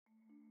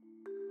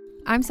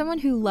I'm someone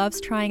who loves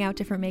trying out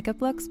different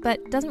makeup looks,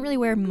 but doesn't really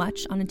wear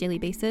much on a daily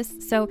basis,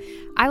 so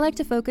I like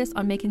to focus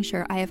on making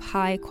sure I have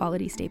high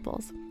quality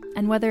staples.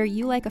 And whether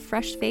you like a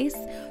fresh face,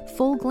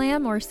 full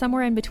glam, or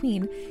somewhere in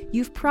between,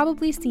 you've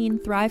probably seen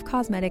Thrive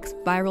Causemetics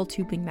Viral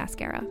Tubing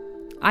Mascara.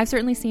 I've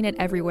certainly seen it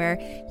everywhere.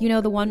 You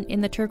know, the one in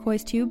the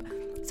turquoise tube?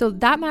 So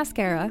that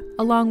mascara,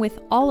 along with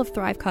all of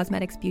Thrive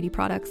Causemetics beauty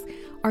products,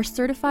 are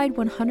certified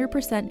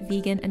 100%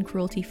 vegan and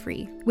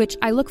cruelty-free, which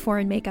I look for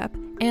in makeup,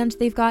 and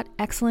they've got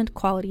excellent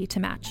quality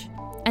to match.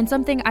 And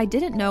something I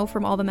didn't know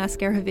from all the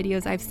mascara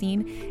videos I've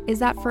seen is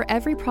that for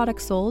every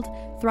product sold,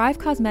 Thrive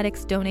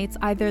Causemetics donates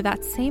either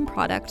that same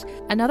product,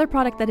 another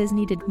product that is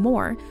needed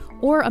more,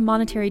 or a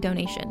monetary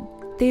donation.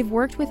 They've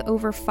worked with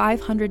over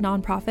 500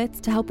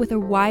 nonprofits to help with a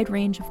wide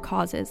range of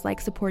causes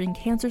like supporting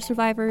cancer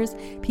survivors,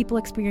 people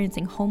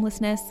experiencing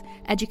homelessness,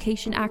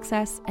 education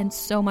access, and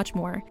so much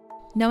more.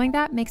 Knowing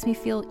that makes me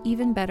feel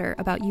even better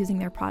about using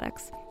their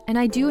products. And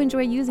I do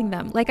enjoy using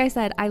them. Like I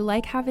said, I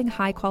like having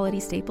high quality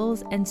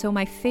staples, and so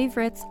my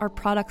favorites are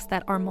products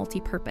that are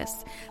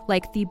multi-purpose,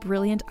 like the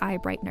Brilliant Eye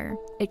Brightener.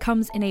 It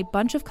comes in a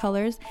bunch of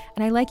colors,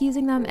 and I like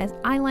using them as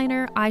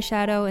eyeliner,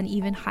 eyeshadow, and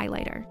even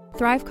highlighter.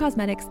 Thrive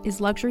Causemetics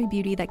is luxury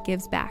beauty that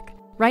gives back.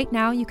 Right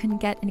now, you can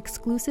get an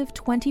exclusive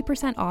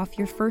 20% off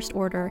your first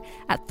order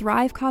at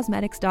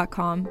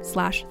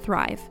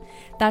thrivecausemetics.com/thrive.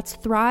 That's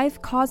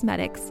Thrive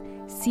Causemetics,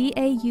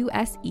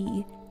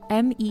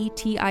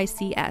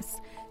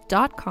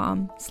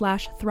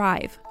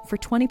 CAUSEMETICS.com/thrive for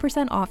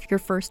 20% off your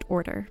first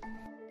order.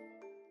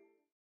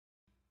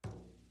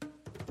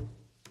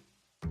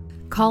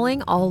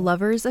 Calling all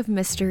lovers of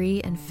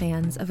mystery and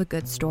fans of a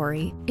good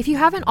story. If you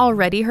haven't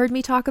already heard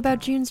me talk about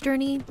June's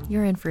Journey,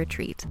 you're in for a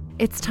treat.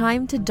 It's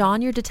time to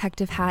don your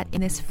detective hat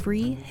in this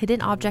free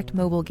hidden object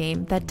mobile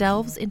game that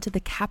delves into the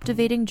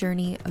captivating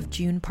journey of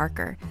June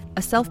Parker,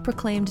 a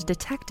self-proclaimed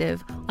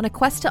detective on a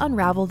quest to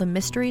unravel the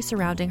mystery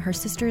surrounding her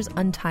sister's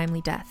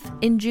untimely death.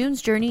 In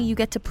June's Journey, you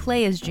get to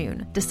play as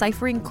June,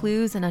 deciphering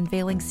clues and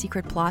unveiling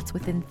secret plots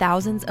within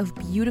thousands of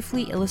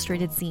beautifully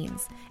illustrated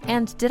scenes.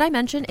 And did I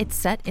mention it's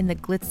set in the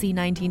glitzy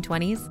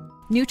 1920s?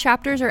 New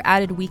chapters are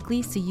added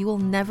weekly, so you will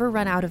never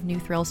run out of new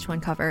thrills to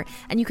uncover,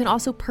 and you can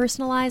also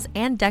personalize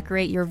and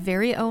decorate your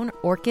very own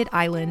Orchid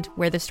Island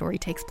where the story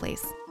takes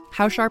place.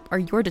 How sharp are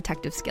your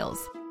detective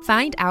skills?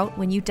 Find out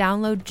when you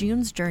download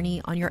June's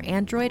Journey on your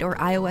Android or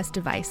iOS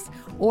device,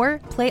 or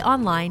play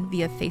online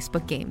via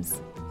Facebook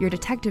Games. Your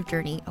detective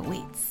journey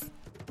awaits.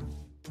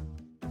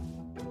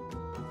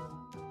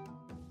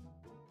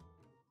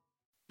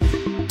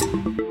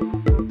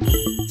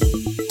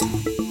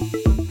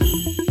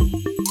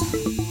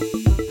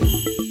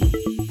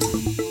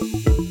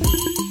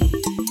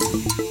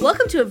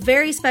 Welcome to a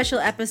very special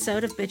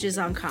episode of Bitches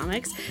on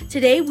Comics.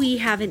 Today we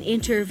have an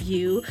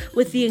interview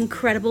with the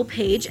incredible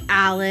Paige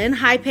Allen.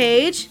 Hi,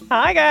 Paige.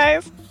 Hi,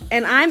 guys.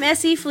 And I'm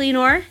Essie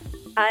Fleenor.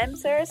 I'm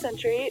Sarah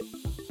Sentry.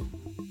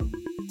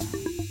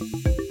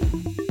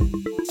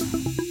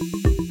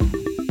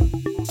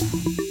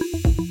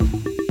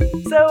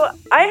 So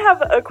I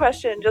have a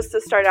question just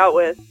to start out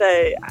with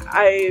that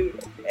I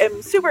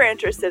am super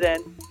interested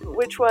in,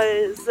 which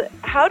was,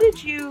 how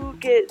did you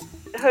get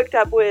hooked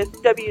up with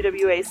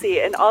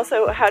WWAC, and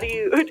also how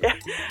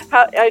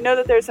I know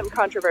that there's some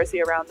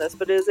controversy around this,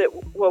 but is it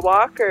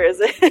WAWAC or is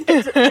it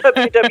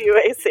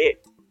WWAC?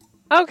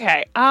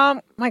 Okay.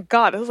 My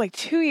God, it was like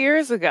 2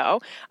 years ago.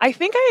 I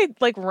think I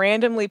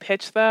randomly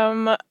pitched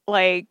them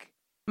my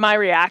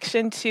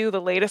reaction to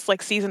the latest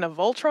season of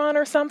Voltron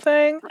or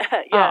something.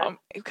 Yeah.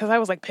 Because I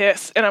was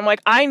pissed, and I'm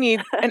I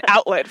need an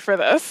outlet for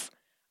this.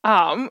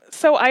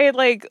 So I had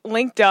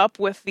linked up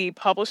with the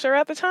publisher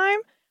at the time.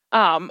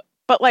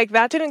 But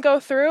that didn't go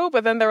through.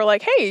 But then they were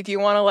like, "Hey, do you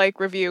want to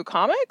review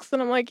comics?"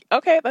 And I'm like,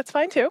 "Okay, that's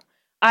fine too."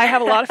 I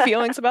have a lot of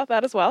feelings about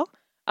that as well.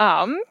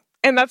 And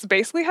that's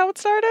basically how it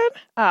started.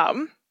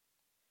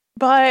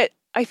 But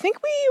I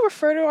think we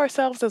refer to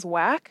ourselves as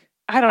whack.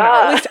 I don't know.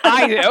 At least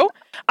I do.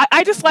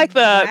 I just like the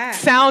whack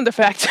sound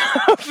effect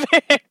of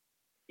it.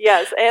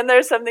 Yes, and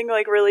there's something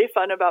really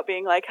fun about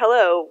being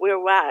 "Hello, we're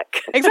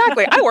whack."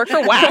 Exactly. I work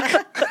for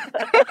whack.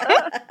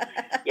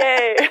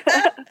 Yay.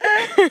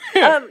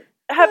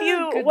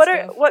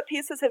 What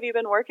pieces have you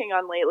been working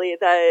on lately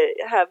that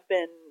have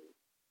been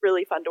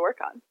really fun to work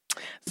on?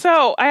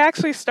 So I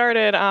actually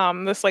started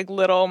this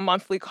little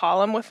monthly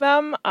column with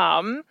them.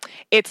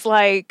 It's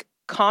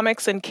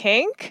comics and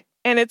kink,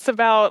 and it's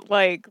about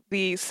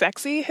the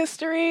sexy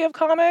history of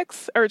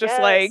comics, or just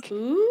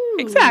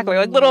exactly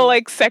little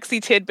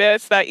sexy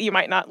tidbits that you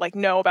might not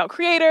know about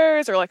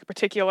creators, or a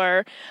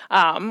particular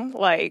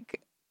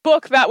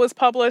book that was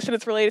published and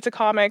it's related to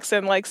comics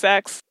and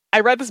sex. I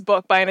read this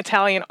book by an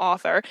Italian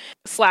author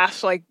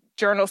 /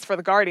 journalist for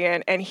The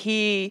Guardian, and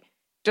he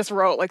just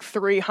wrote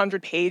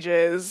 300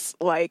 pages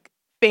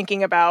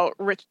thinking about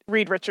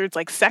Reed Richards'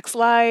 sex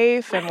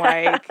life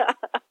and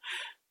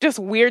just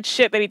weird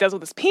shit that he does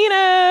with his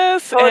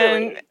penis.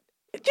 Totally. And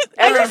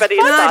Everybody's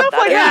fun thought stuff that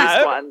like at that.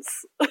 least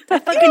once. I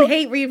fucking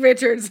hate Reed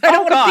Richards. I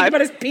don't want to think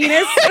about his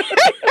penis.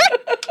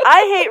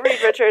 I hate Reed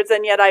Richards,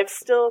 and yet I've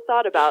still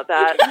thought about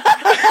that.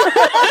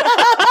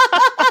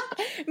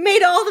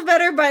 Made all the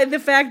better by the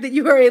fact that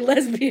you are a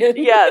lesbian.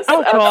 Yes,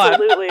 Oh, God.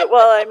 absolutely.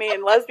 Well, I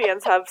mean,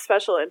 lesbians have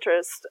special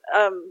interest.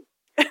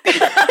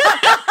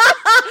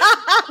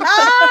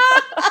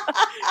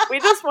 We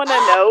just want to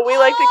know. We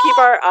like to keep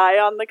our eye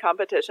on the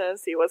competition and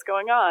see what's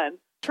going on.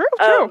 True.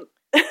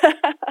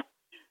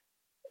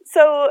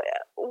 So,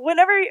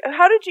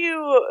 how did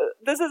you,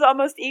 this is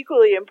almost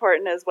equally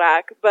important as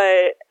Whack,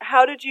 but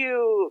how did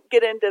you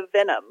get into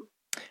Venom?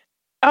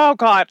 Oh,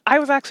 God. I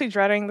was actually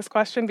dreading this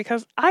question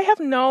because I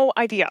have no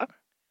idea.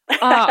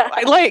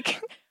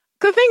 The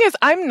thing is,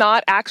 I'm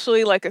not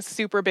actually like a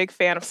super big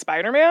fan of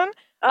Spider-Man.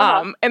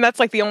 And that's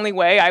like the only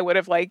way I would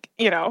have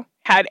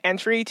had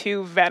entry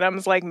to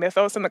Venom's like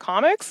mythos in the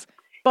comics.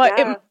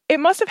 But it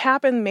must have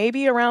happened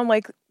maybe around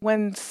like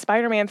when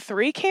Spider-Man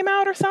 3 came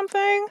out or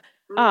something.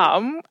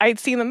 I'd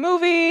seen the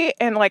movie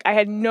and like I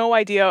had no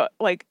idea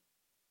like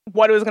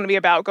what it was going to be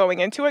about going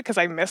into it because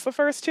I missed the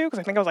first two because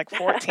I think I was like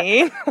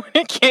 14 when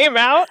it came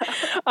out.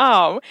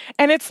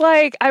 And it's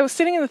like I was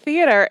sitting in the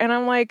theater and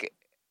I'm like,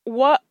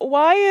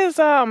 why is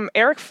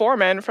Eric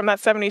Foreman from that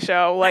 70s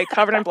show like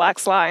covered in black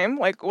slime?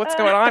 Like what's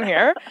going on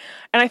here?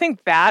 And I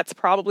think that's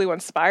probably what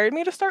inspired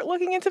me to start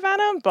looking into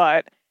Venom,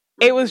 but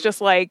it was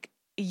just like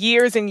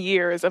years and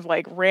years of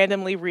like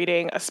randomly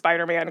reading a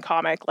Spider-Man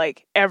comic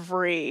like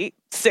every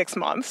 6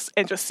 months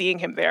and just seeing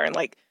him there and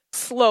like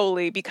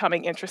slowly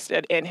becoming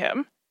interested in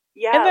him.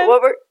 Yeah. And then,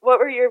 what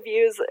were your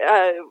views?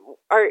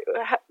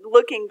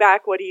 Looking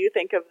back, what do you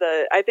think of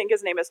I think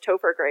his name is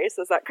Topher Grace.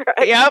 Is that correct?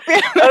 Oh, Yep.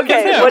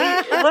 Okay.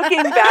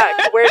 Looking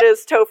back, where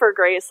does Topher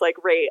Grace like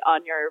rate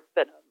on your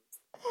Venom?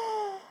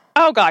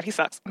 Oh God, he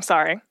sucks. I'm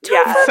sorry.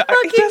 Yeah.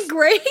 Fucking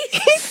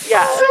Grace.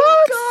 Yeah.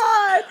 Oh my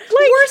God.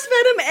 Worst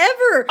Venom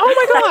ever. Oh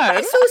my God.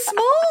 He's so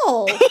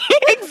small.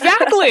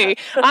 Exactly.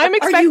 I'm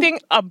expecting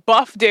a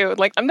buff dude.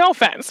 Like, no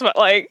offense, but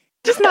like,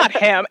 just not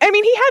him. I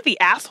mean, he had the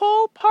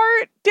asshole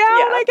part down,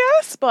 I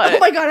guess, but... Oh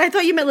my God, I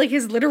thought you meant like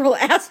his literal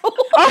asshole.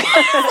 Like,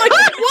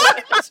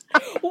 what?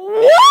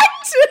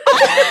 What?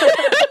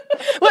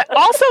 But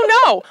also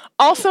no.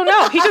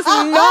 He doesn't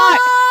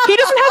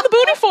have the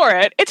booty for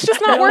it. It's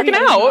just not working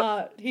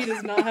out. He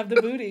does not have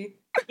the booty.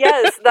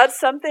 Yes, that's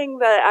something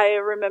that I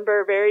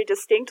remember very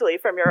distinctly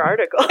from your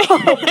article.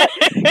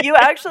 You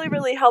actually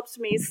really helped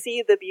me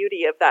see the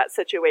beauty of that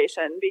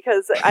situation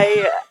because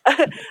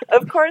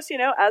of course,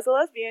 as a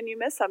lesbian, you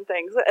miss some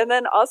things. And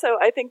then also,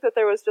 I think that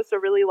there was just a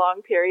really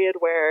long period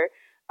where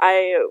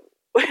I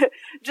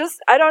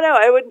don't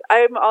know.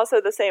 I'm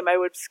also the same. I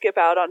would skip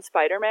out on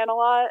Spider-Man a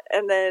lot.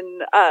 And then,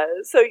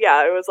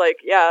 it was like,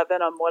 yeah,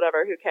 Venom,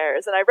 whatever, who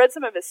cares? And I read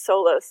some of his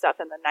solo stuff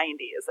in the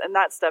 90s. And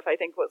that stuff I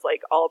think was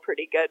like all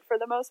pretty good for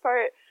the most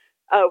part.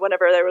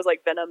 Whenever there was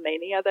like Venom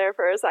mania there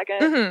for a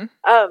second. Mm-hmm.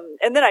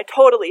 And then I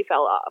totally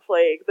fell off.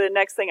 Like the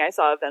next thing I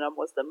saw of Venom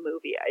was the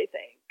movie, I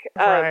think.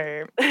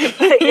 Right.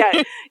 But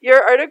yeah,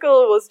 your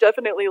article was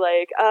definitely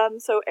like,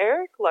 so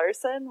Eric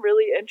Larson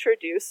really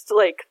introduced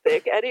like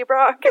thick Eddie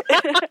Brock.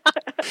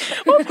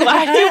 I'm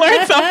glad you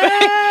learned something.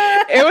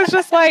 It was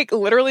just like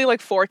literally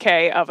like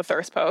 4K of a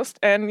thirst post.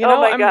 And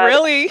I'm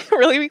really,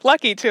 really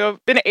lucky to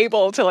have been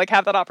able to like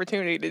have that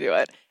opportunity to do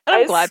it. And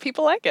I'm glad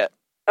people like it.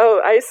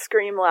 Oh, I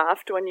scream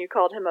laughed when you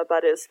called him a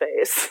butt his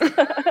face.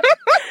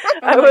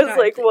 I was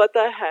like, what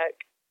the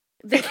heck?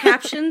 The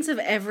captions of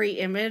every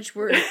image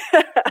were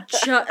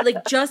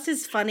just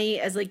as funny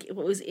as like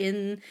what was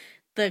in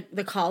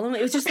the column.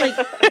 It was just like,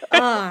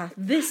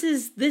 this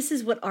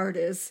is what art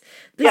is.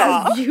 This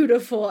is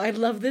beautiful. I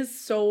love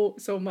this so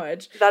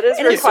much. That is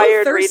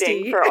required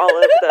reading for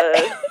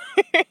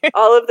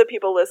all of the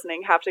people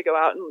listening. Have to go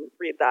out and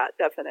read that,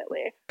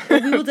 definitely.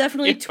 Well, we will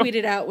definitely tweet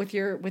it out with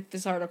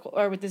this article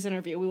or with this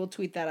interview. We will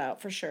tweet that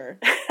out for sure.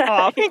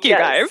 Oh, thank you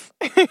guys.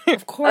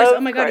 Of course.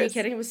 Oh my God, are you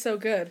kidding? It was so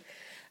good.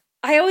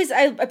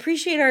 I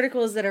appreciate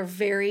articles that are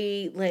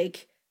very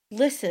like,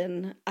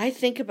 listen, I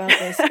think about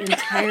this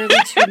entirely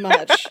too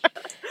much,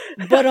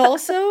 but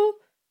also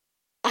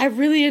I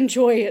really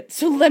enjoy it.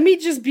 So let me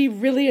just be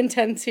really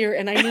intense here,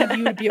 and I need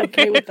you to be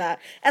okay with that.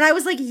 And I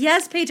was like,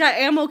 yes, Paige, I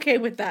am okay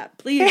with that.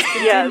 Please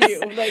continue.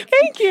 Yes. Like,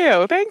 Thank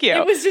you.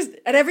 It was just,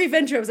 at every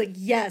venture, I was like,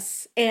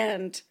 yes,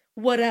 and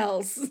what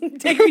else?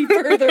 Take me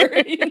further.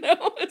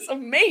 It's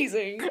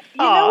amazing. You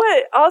know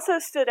what also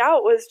stood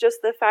out was just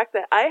the fact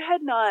that I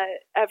had not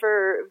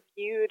ever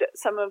viewed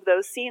some of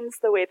those scenes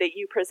the way that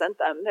you present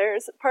them.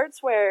 There's parts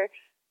where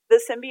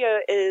the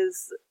symbiote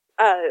is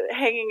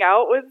hanging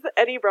out with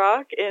Eddie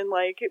Brock in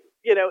like,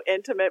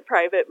 intimate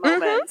private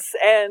moments.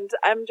 And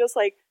I'm just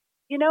like,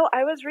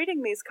 I was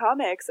reading these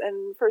comics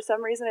and for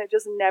some reason it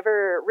just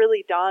never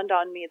really dawned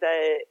on me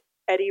that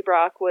Eddie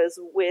Brock was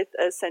with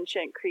a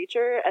sentient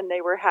creature and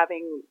they were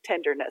having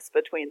tenderness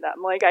between them.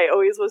 Like I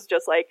always was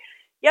just like,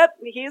 yep,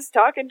 he's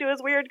talking to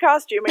his weird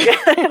costume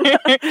again.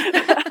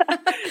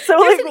 So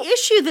there's an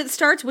issue that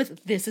starts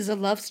with, this is a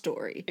love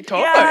story.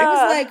 Totally. And I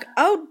was like,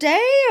 oh,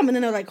 damn. And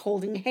then they're like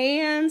holding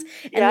hands.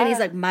 And then he's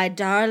like, my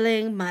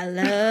darling, my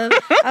love.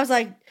 I was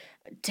like,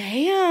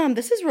 damn,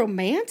 this is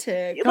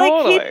romantic.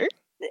 Totally.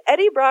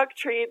 Eddie Brock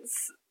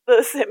treats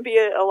the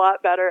symbiote a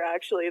lot better,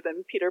 actually,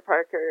 than Peter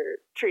Parker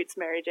treats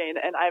Mary Jane.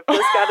 And I've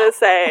just got to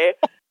say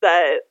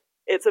that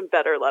it's a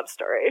better love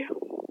story.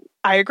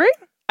 I agree.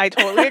 I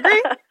totally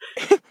agree.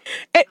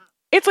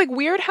 It's like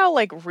weird how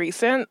like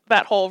recent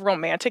that whole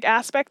romantic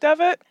aspect of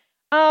it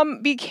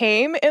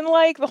became in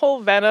like the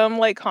whole Venom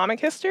like comic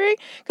history.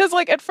 Because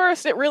like at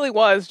first it really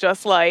was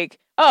just like,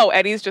 oh,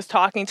 Eddie's just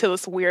talking to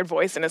this weird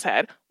voice in his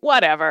head.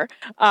 Whatever.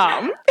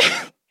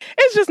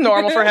 It's just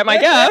normal for him, I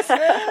guess.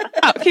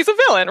 He's a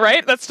villain,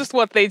 right? That's just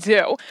what they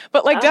do.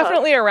 But like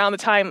definitely around the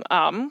time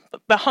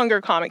the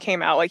Hunger comic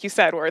came out, like you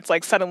said, where it's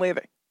like suddenly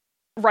the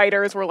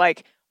writers were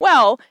like,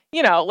 well,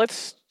 you know,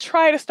 let's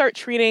try to start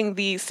treating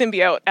the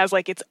symbiote as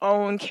like its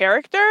own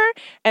character.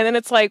 And then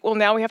it's like, well,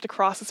 now we have to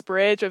cross this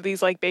bridge of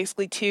these like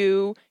basically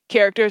two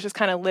characters just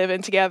kind of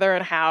living together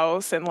in a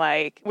house and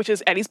like, which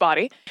is Eddie's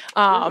body.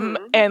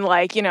 And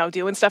like, you know,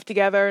 doing stuff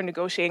together,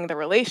 negotiating the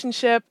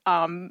relationship.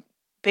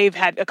 They've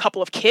had a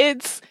couple of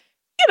kids.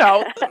 You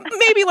know,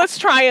 maybe let's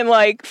try and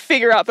like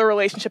figure out the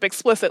relationship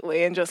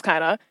explicitly and just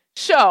kind of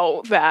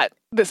show that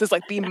this is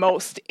like the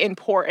most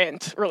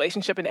important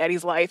relationship in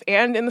Eddie's life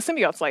and in the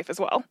symbiote's life as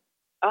well.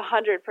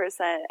 100%.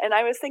 And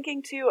I was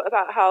thinking too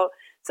about how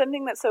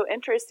something that's so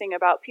interesting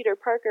about Peter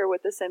Parker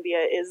with the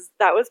symbiote is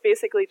that was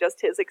basically just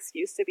his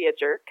excuse to be a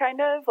jerk,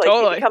 kind of. Like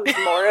he becomes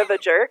more of a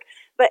jerk.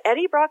 But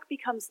Eddie Brock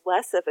becomes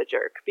less of a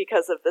jerk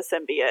because of the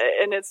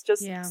symbiote. And it's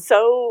just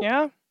so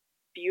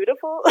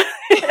beautiful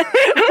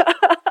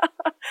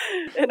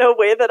in a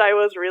way that I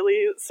was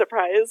really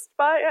surprised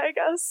by, I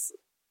guess.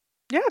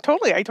 Yeah,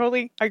 totally. I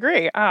totally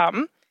agree.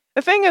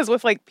 The thing is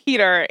with like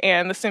Peter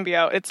and the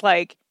symbiote, it's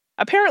like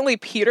apparently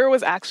Peter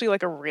was actually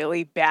like a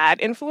really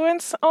bad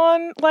influence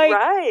on like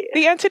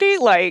the entity.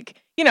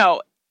 Like, you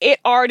know, it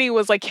already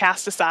was like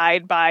cast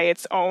aside by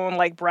its own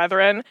like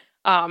brethren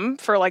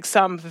for like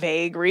some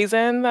vague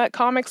reason that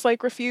comics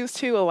like refuse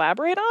to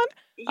elaborate on.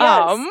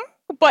 Yes.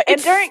 But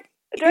and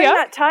during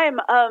that time,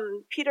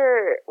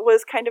 Peter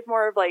was kind of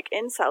more of like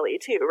incel-y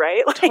too,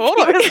 right? Like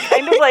totally. He was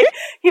kind of like,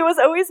 he was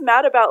always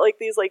mad about like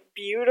these like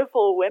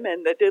beautiful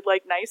women that did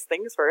like nice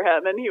things for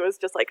him, and he was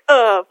just like,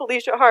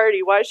 Felicia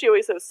Hardy, why is she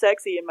always so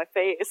sexy in my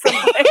face?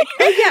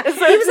 Like,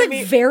 so he was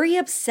like very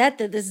upset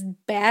that this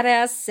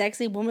badass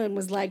sexy woman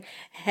was like,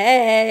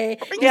 hey,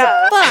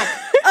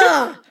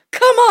 fuck,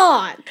 come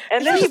on.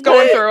 And then he's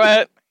going through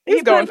it.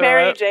 He's going through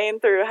Mary Jane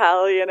through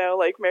hell, you know,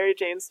 like Mary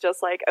Jane's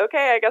just like,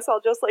 okay, I guess I'll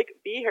just like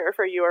be here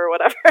for you or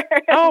whatever.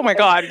 Oh my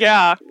god,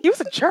 yeah. He was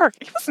a jerk.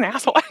 He was an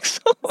asshole,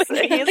 actually.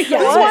 That's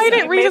why I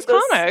didn't read his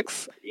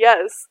comics.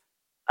 Yes.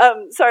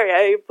 Sorry,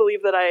 I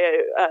believe that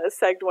I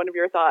segged one of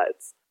your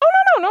thoughts.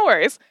 Oh, no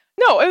worries.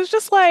 No, it was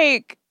just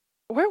like,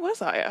 where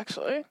was I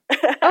actually?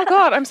 Oh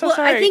God, I'm so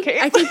sorry.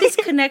 I think this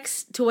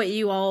connects to what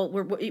you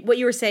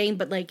were saying,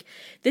 but like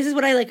this is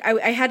what I like.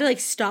 I had to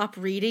like stop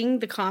reading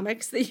the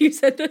comics that you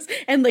sent us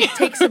and like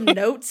take some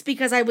notes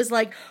because I was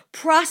like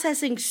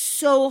processing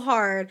so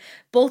hard,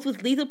 both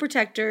with Lethal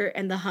Protector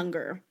and The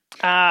Hunger.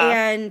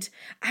 And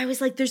I was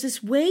like, there's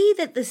this way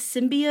that the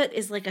symbiote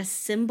is like a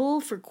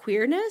symbol for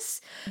queerness,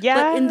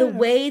 but in the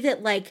way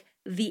that like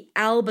the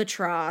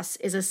albatross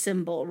is a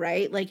symbol,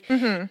 right? Like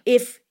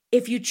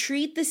if you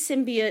treat the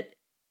symbiote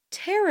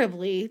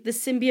terribly, the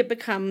symbiote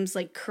becomes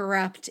like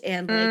corrupt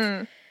and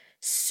like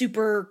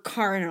super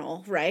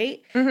carnal,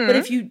 right? But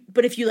if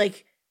you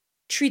like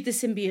treat the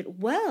symbiote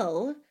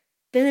well,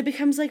 then it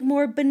becomes like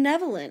more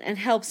benevolent and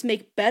helps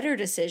make better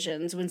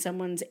decisions when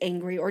someone's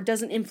angry or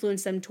doesn't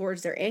influence them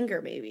towards their anger,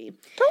 maybe.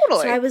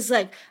 Totally. So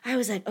I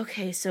was like,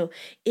 okay, so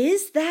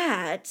is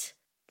that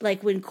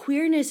like when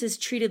queerness is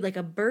treated like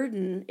a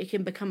burden, it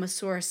can become a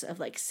source of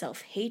like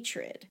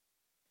self-hatred.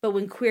 But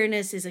when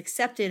queerness is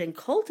accepted and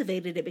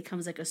cultivated, it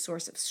becomes like a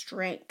source of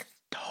strength.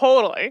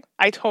 Totally.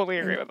 I totally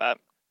agree with that.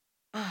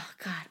 Oh,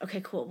 God. Okay,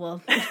 cool.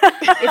 Well,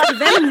 if the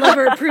Venom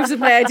lover approves of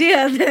my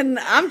idea, then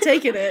I'm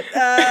taking it.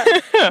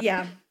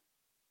 Yeah.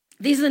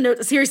 These are the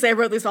notes. Seriously, I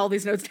wrote all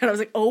these notes down. I was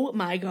like, oh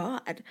my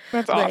God.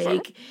 That's awesome.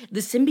 Like,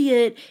 the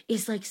symbiote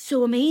is like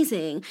so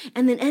amazing.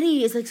 And then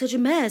Eddie is like such a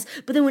mess.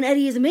 But then when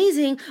Eddie is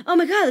amazing, oh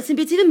my God, the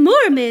symbiote's even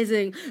more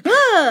amazing.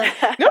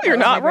 Ah! No, you're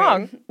not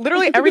wrong.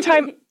 Literally every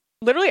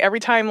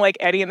time like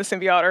Eddie and the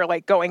symbiote are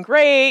like going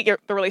great,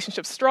 the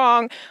relationship's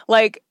strong,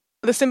 like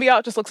the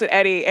symbiote just looks at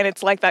Eddie and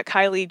it's like that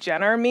Kylie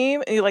Jenner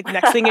meme. And like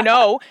next thing you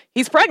know,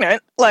 he's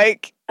pregnant.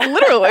 Like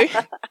literally.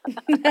 Oh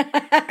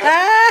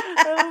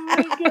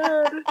my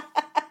God.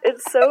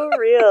 It's so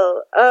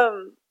real.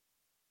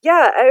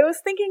 Yeah, I was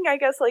thinking, I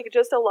guess, like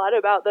just a lot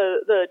about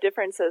the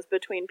differences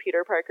between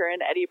Peter Parker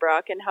and Eddie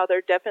Brock and how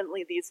they're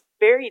definitely these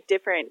very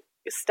different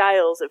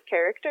styles of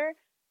character.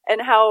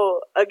 and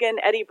how, again,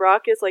 Eddie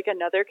Brock is like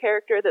another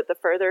character that the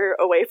further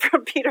away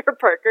from Peter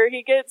Parker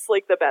he gets,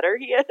 like the better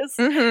he is.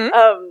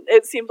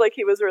 It seemed like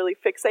he was really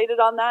fixated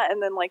on that,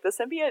 and then like the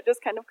symbiote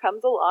just kind of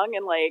comes along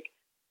and like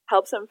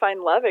helps him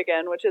find love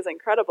again, which is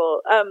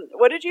incredible.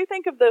 What did you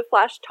think of the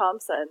Flash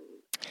Thompson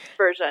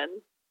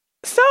version?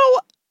 So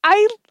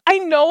I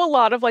know a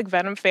lot of like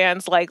Venom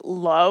fans like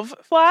love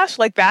Flash,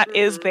 like that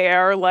is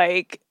their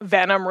like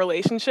Venom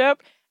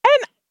relationship,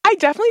 and I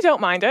definitely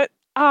don't mind it.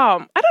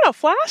 I don't know,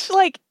 Flash,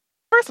 like,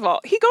 first of all,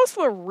 he goes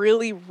through a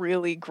really,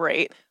 really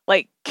great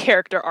like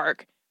character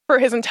arc for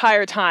his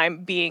entire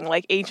time being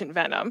like Agent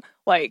Venom,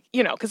 like,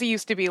 you know, because he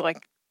used to be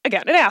like,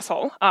 again, an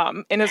asshole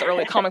in his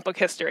early comic book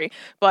history.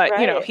 But,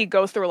 you know, he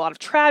goes through a lot of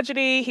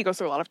tragedy, he goes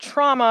through a lot of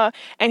trauma,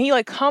 and he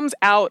like comes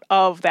out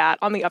of that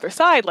on the other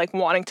side, like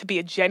wanting to be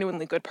a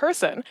genuinely good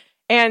person.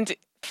 And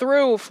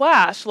through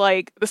Flash,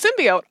 like the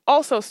symbiote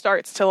also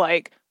starts to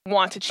like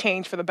want to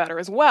change for the better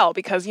as well,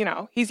 because, you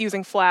know, he's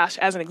using Flash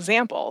as an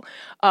example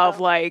of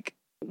like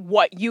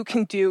what you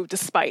can do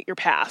despite your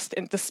past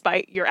and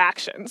despite your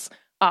actions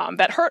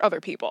that hurt other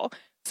people.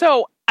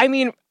 So, I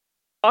mean,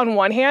 on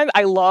one hand,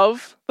 I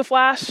love the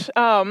Flash,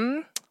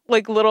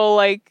 like little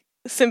like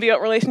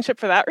symbiote relationship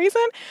for that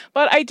reason.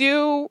 But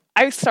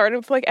I started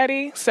with like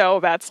Eddie, so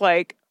that's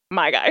like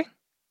my guy.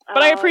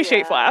 But I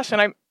appreciate Flash, and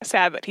I'm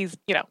sad that he's,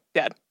 you know,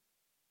 dead.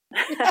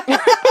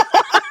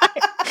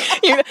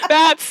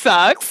 That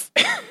sucks.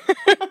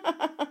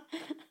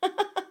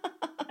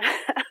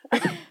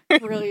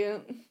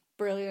 Brilliant.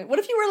 What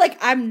if you were like,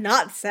 I'm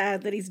not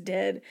sad that he's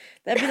dead?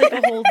 That'd be like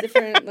a whole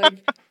different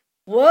like.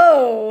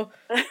 Whoa!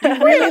 You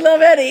really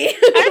love Eddie.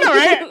 I know,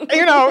 right?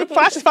 You know,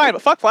 Flash is fine,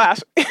 but fuck Flash.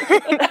 It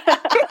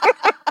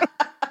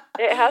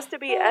has to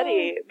be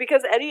Eddie,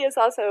 because Eddie is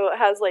also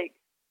has like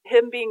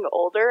him being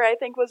older. I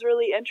think was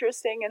really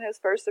interesting in his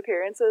first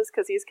appearances,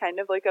 because he's kind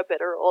of like a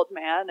bitter old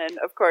man, and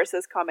of course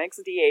his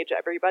comics de-age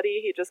everybody.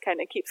 He just kind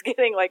of keeps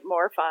getting like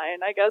more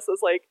fine, I guess,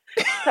 as like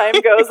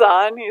time goes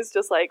on. He's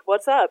just like,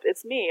 "What's up?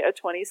 It's me, a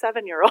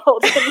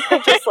 27-year-old," and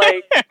you're just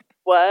like.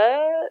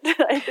 What?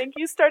 I think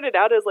you started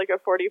out as like a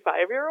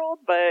 45-year-old,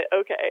 but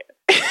okay.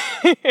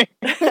 You're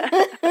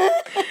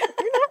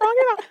not wrong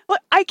at all. Well,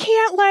 I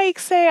can't like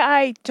say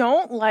I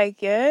don't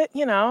like it,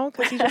 you know,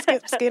 because he just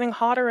keeps getting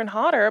hotter and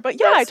hotter. But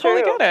yeah, I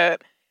totally get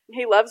it.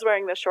 He loves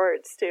wearing the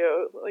shorts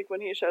too. Like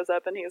when he shows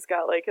up and he's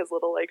got like his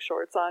little like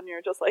shorts on,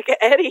 you're just like,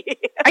 Eddie.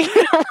 I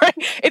know, right?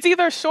 It's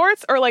either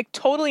shorts or like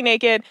totally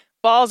naked,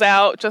 balls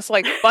out, just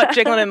like butt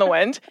jiggling in the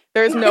wind.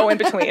 There's no in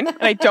between, and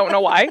I don't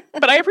know why,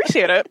 but I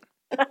appreciate it.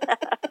 I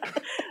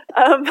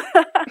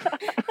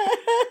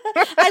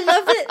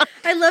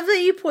love that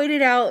you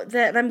pointed out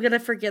that I'm gonna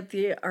forget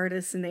the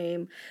artist's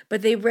name,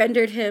 but they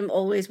rendered him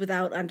always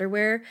without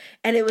underwear,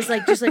 and it was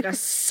like just like a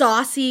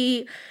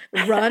saucy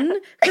run,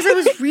 because I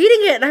was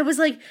reading it and I was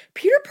like,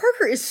 Peter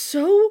Parker is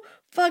so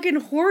fucking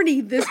horny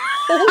this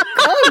whole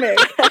comic.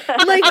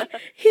 Like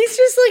he's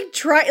just like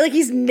like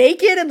he's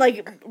naked, and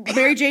like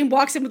Mary Jane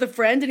walks in with a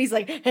friend and he's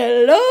like,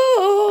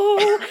 hello,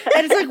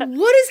 and it's like,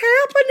 what is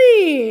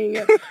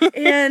happening?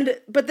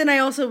 But then I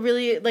also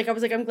really like, I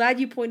was like, I'm glad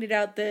you pointed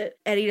out that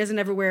Eddie doesn't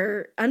ever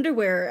wear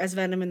underwear as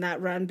Venom in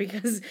that run,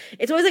 because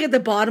it's always like at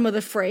the bottom of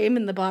the frame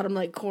in the bottom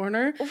like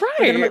corner, right?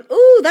 And I'm like,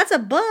 ooh, that's a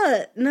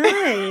butt,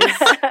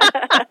 nice.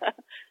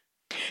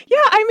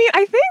 Yeah, I mean,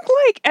 I think,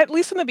 like, at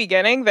least in the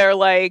beginning, their,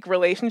 like,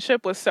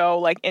 relationship was so,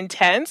 like,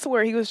 intense,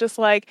 where he was just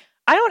like,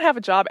 I don't have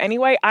a job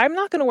anyway, I'm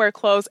not gonna wear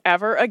clothes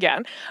ever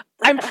again.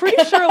 I'm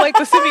pretty sure, like,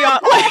 the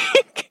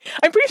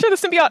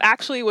symbiote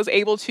actually was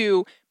able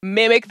to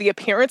mimic the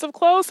appearance of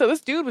clothes, so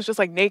this dude was just,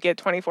 like, naked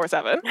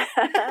 24/7.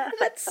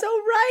 That's so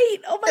right!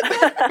 Oh my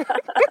god!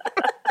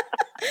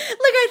 Like,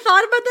 I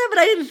thought about that, but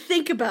I didn't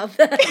think about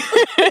that.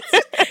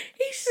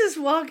 He's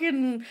just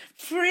walking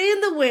free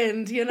in the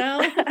wind, you know?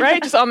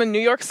 Right? Just on the New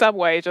York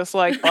subway, just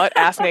like butt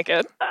ass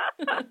naked.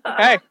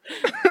 Hey.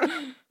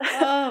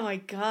 Oh my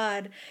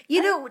god.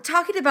 You know,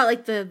 talking about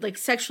like the like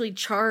sexually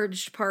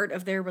charged part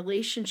of their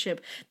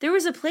relationship, there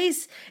was a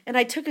place, and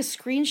I took a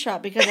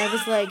screenshot because I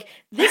was like,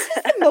 this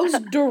is the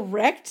most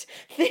direct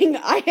thing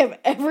I have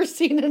ever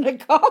seen in a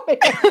comic,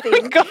 I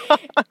think. Oh,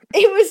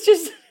 it was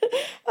just,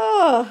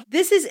 oh,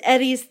 this is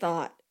Eddie's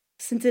thought.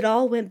 Since it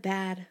all went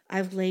bad,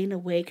 I've lain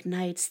awake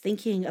nights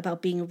thinking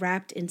about being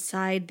wrapped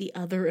inside the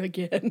other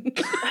again. And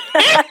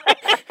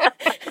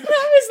I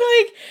was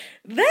like,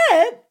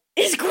 that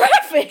is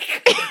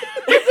graphic.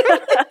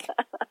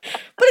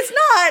 But it's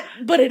not,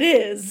 but it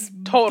is.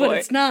 Totally. But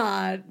it's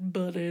not,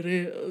 but it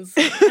is.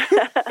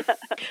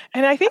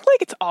 And I think,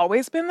 like, it's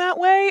always been that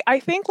way. I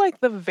think,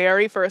 like, the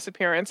very first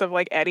appearance of,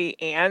 like, Eddie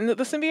and the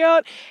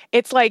symbiote,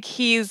 it's like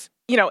he's,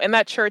 you know, in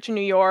that church in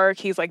New York,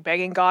 he's, like,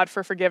 begging God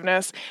for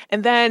forgiveness.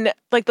 And then,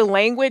 like, the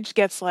language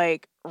gets,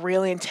 like,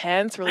 really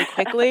intense really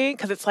quickly,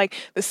 because it's like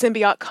the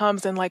symbiote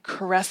comes and, like,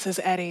 caresses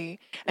Eddie.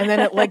 And then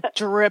it, like,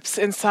 drips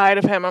inside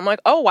of him. I'm like,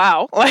 oh,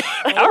 wow. Like,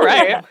 all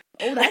right.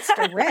 Oh, that's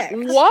direct.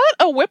 What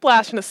a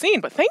whiplash in the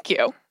scene, but thank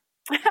you.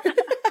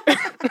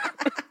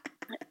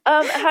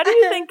 How do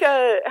you think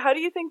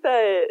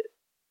that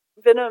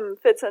Venom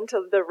fits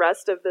into the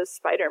rest of the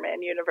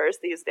Spider-Man universe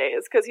these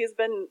days, because he's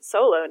been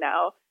solo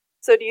now.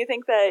 So do you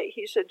think that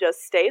he should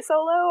just stay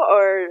solo,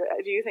 or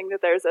do you think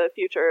that there's a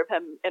future of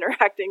him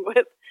interacting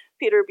with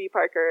Peter B.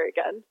 Parker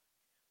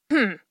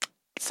again?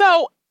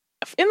 So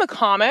in the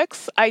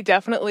comics, I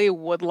definitely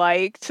would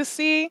like to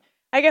see,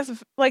 I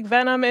guess, like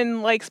Venom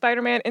and like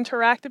Spider-Man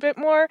interact a bit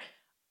more,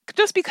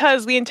 just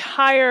because the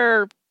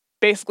entire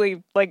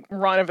basically like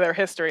run of their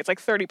history, it's like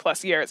 30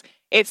 plus years,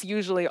 it's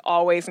usually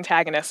always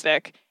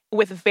antagonistic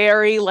with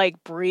very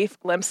like brief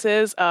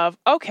glimpses of,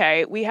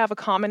 okay, we have a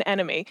common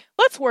enemy,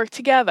 let's work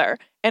together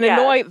and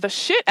annoy the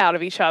shit out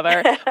of each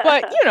other,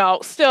 but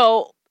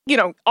still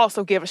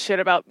also give a shit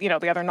about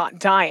the other not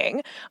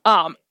dying.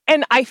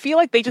 And I feel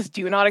like they just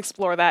do not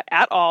explore that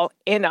at all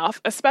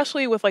enough,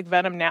 especially with like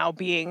Venom now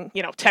being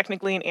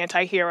technically an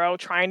anti-hero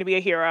trying to be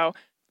a hero.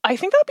 I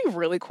think that'd be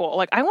really cool.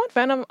 Like, I want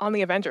Venom on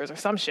the Avengers or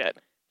some shit.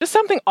 Just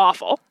something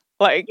awful.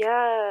 Like,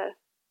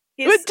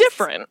 he's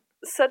different.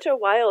 Such a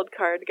wild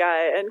card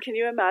guy. And can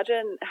you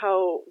imagine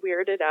how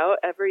weirded out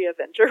every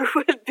Avenger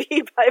would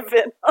be by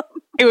Venom?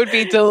 It would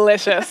be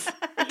delicious.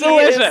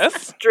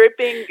 Delicious.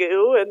 Dripping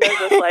goo. And they're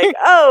just like,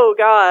 oh,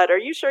 God, are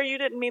you sure you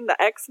didn't mean the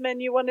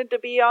X-Men you wanted to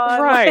be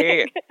on?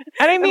 Right. Like,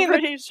 and I mean, I'm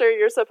pretty sure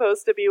you're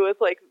supposed to be with,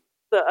 like,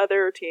 the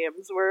other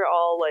teams. We're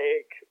all,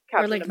 like,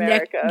 Captain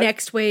America.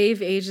 Next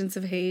Wave, Agents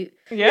of Hate.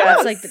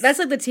 Yeah. That's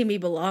like the team he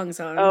belongs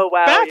on. Oh,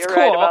 wow. That's you're cool.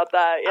 right about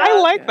that. Yeah. I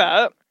like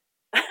that.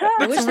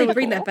 I wish they'd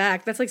bring that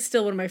back. That's like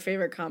still one of my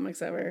favorite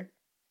comics ever.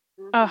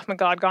 Oh my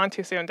God, gone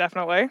too soon,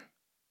 definitely.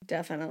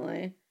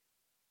 Definitely.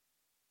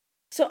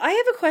 So I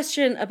have a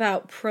question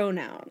about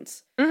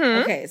pronouns.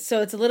 Mm-hmm. Okay,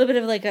 so it's a little bit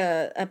of like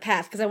a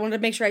path, because I wanted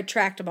to make sure I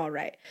tracked them all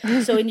right.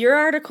 So in your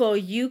article,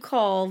 you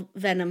call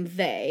Venom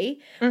they,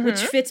 which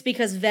fits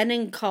because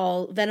Venom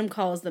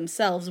calls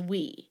themselves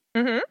we.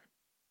 Mm-hmm.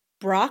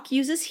 Brock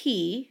uses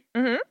he,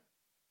 and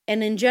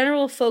in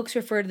general, folks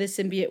refer to the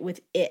symbiote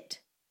with it.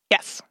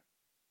 Yes.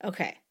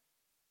 Okay.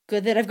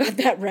 Good that I've got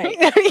that right.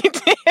 You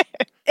did.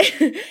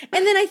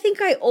 And then I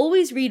think I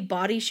always read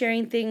body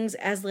sharing things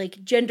as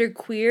like gender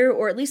queer,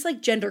 or at least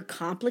like gender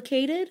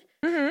complicated,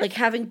 like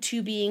having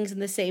two beings in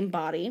the same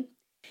body.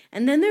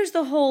 And then there's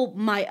the whole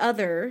my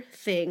other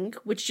thing,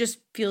 which just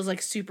feels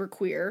like super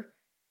queer.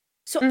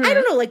 So I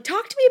don't know, like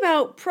talk to me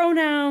about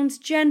pronouns,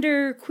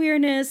 gender,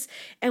 queerness,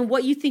 and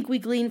what you think we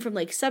glean from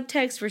like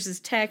subtext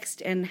versus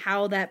text, and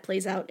how that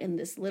plays out in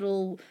this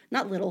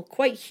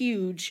quite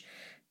huge,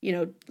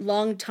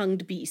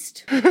 long-tongued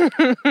beast.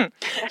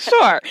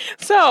 Sure.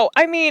 So,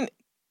 I mean,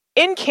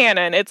 in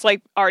canon, it's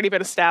like already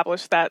been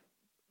established that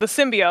the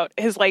symbiote,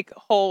 his like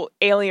whole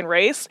alien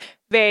race,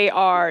 they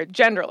are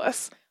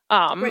genderless.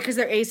 Right, because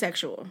they're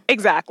asexual.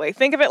 Exactly.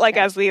 Think of it like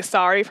as the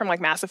Asari from like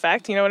Mass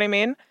Effect. You know what I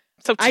mean?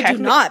 So I do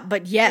not,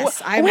 but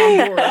yes, I'm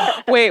on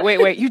board.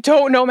 Wait. You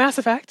don't know Mass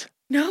Effect?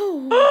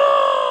 No.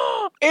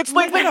 It's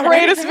like the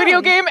greatest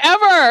video game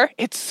ever.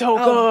 It's so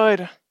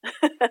good.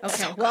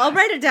 Okay, well, I'll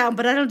write it down,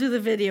 but I don't do the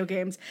video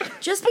games.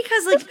 Just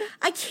because, like,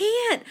 I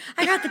can't.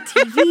 I got the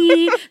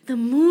TV, the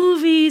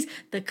movies,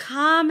 the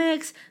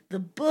comics, the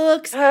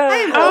books. I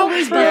am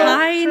always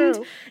behind.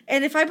 True.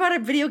 And if I bought a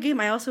video game,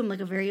 I also am, like,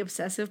 a very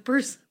obsessive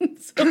person.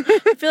 So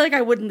I feel like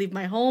I wouldn't leave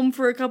my home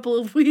for a couple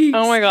of weeks.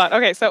 Oh, my God.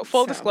 Okay, so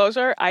full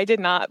disclosure, I did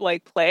not,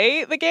 like,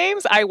 play the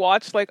games. I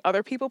watched, like,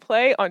 other people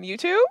play on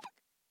YouTube.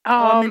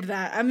 I'm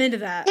into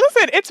that.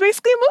 Listen, it's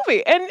basically a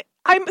movie, and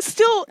I'm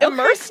still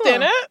immersed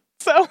in it.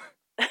 So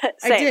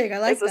I dig. I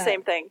like it's the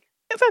same thing.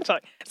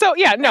 Essentially. So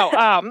yeah, no.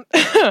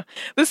 The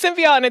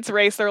symbiote and its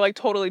race, they're like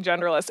totally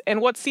genderless.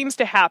 And what seems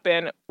to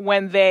happen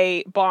when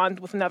they bond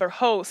with another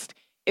host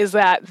is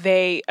that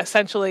they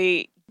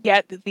essentially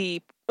they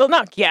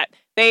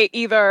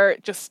either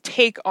just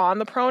take on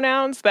the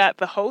pronouns that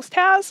the host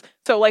has.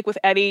 So like with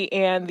Eddie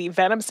and the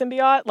Venom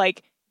symbiote,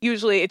 like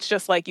usually it's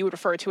just like you would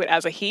refer to it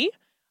as a he.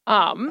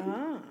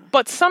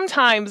 But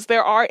sometimes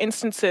there are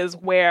instances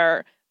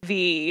where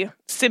the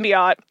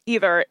symbiote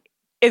either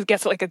it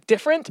gets like a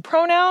different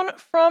pronoun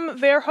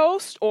from their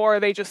host, or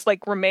they just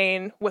like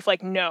remain with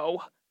like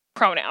no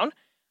pronoun.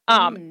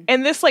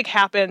 And this like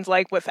happens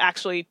like with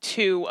actually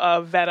two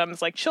of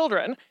Venom's like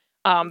children.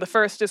 The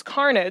first is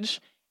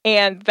Carnage,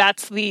 and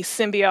that's the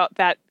symbiote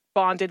that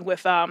bonded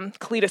with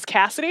Cletus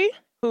Cassidy,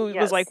 who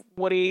was like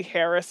Woody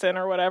Harrelson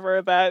or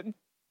whatever that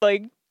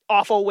like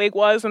awful wig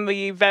was in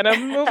the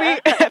Venom movie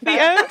at the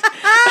end.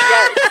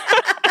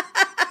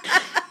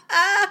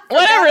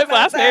 Whatever his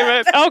last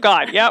name is. Oh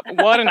God, yep,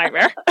 what a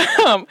nightmare.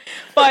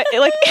 But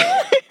like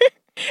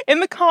in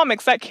the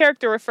comics, that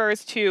character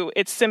refers to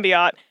its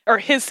symbiote or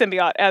his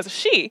symbiote as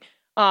she.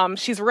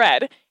 She's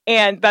Red,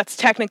 and that's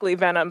technically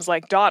Venom's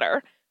like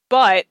daughter.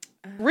 But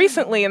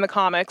recently in the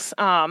comics,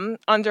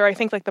 under I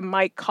think like the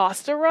Mike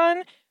Costa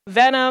run,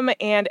 Venom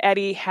and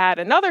Eddie had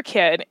another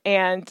kid,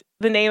 and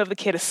the name of the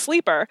kid is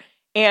Sleeper,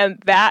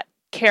 and that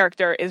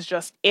character is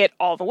just it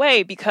all the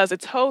way because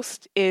its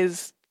host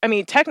is. I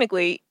mean,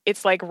 technically,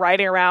 it's like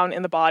riding around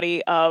in the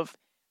body of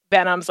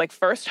Venom's like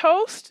first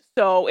host.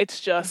 So it's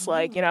just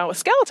like, a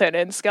skeleton.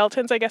 And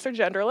skeletons, I guess, are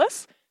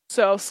genderless.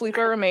 So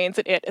Sleeper remains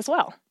an it as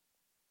well.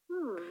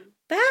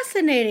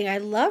 Fascinating. I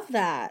love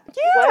that.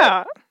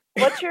 Yeah.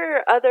 What's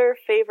your other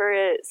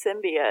favorite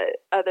symbiote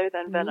other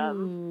than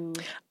Venom?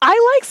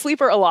 I like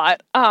Sleeper a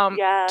lot.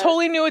 Yeah.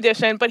 Totally new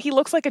addition, but he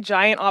looks like a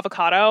giant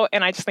avocado,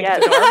 and I just think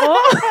it's adorable.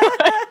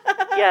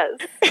 Yes.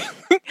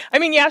 I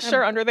mean, yeah,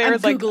 sure, under there I'm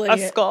is like Googling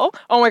a skull.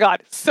 Oh my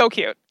god, so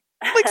cute.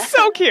 Like,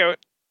 so cute.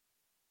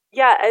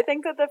 Yeah, I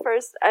think the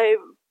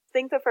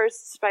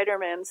first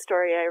Spider-Man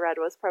story I read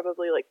was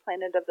probably like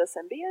Planet of the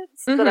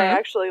Symbiotes that I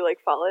actually like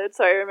followed.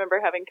 So I remember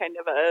having kind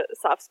of a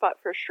soft spot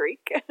for Shriek.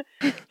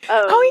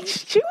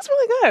 She was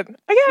really good. Again,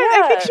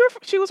 I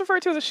think she was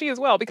referred to as a she as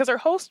well because her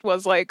host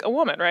was like a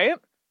woman, right?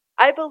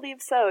 I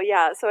believe so.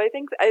 Yeah. So I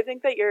think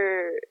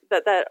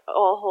that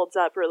all holds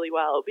up really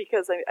well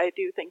because I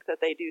do think that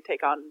they do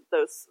take on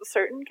those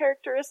certain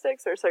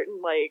characteristics or certain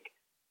like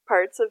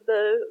parts of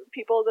the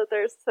people that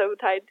they're so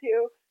tied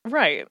to.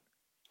 Right.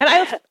 And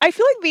I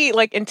feel like the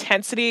like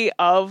intensity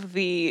of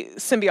the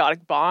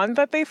symbiotic bond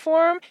that they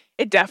form,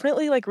 it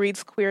definitely like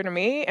reads queer to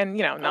me, and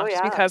not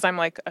just because I'm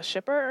like a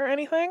shipper or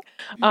anything,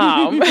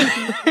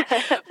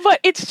 but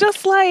it's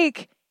just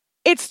like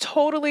it's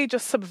totally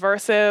just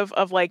subversive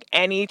of like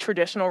any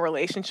traditional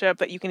relationship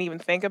that you can even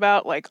think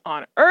about like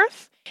on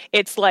Earth.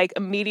 It's like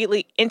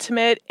immediately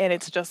intimate and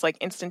it's just like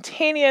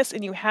instantaneous,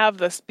 and you have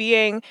this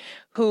being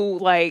who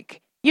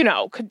like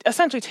could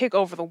essentially take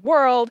over the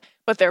world,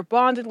 but they're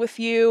bonded with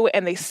you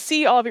and they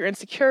see all of your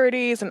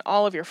insecurities and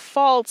all of your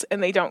faults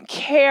and they don't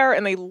care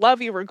and they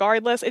love you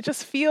regardless. It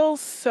just feels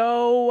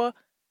so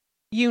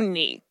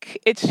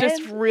unique. It's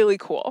just really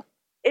cool.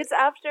 It's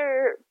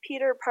after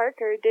Peter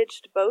Parker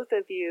ditched both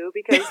of you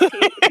because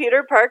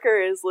Peter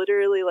Parker is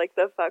literally like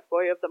the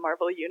fuckboy of the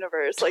Marvel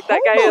universe. Like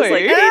that guy is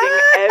like dating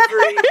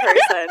every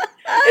person.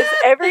 It's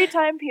every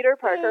time Peter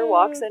Parker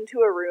walks into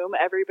a room,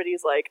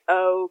 everybody's like,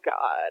 "Oh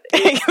God,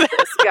 it's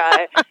this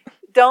guy."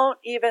 Don't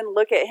even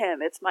look at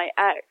him. It's my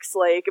ex.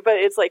 Like, but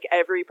it's like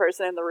every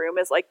person in the room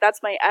is like,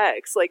 "That's my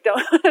ex." Like,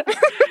 don't.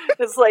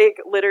 It's like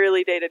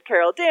literally dated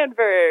Carol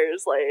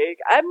Danvers. Like,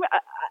 I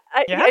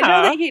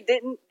know that he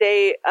didn't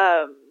date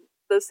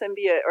the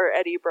symbiote or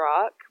Eddie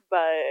Brock, but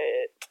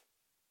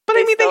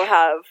I mean, they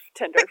have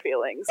tender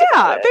feelings.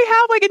 Yeah, they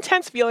have like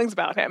intense feelings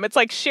about him. It's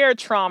like shared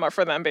trauma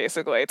for them,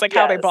 basically. It's like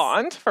how they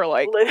bond for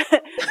like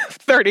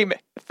 30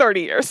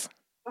 years.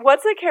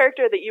 What's a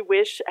character that you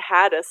wish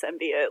had a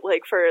symbiote,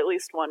 like for at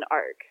least one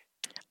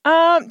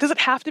arc? Does it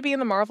have to be in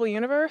the Marvel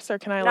universe, or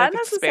can I Not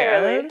like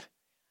expand?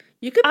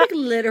 You could pick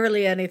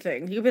literally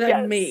anything. You could be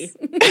like me.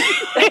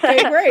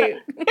 Okay, great.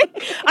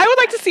 I would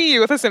like to see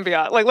you with a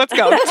symbiote. Like, let's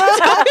go.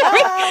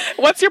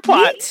 What's your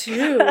plot?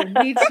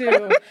 Me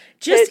too.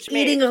 Just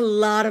eating a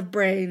lot of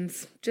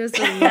brains. Just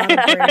a lot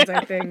of brains,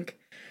 I think.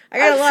 I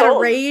got a lot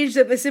of rage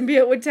that the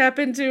symbiote would tap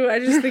into. I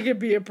just think it'd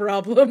be a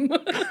problem.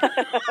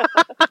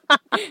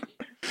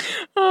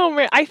 Oh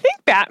man, I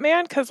think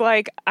Batman, because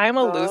like I'm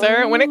a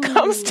loser when it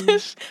comes to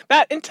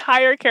that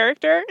entire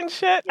character and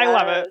shit. Yes. I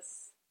love it.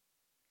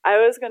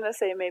 I was gonna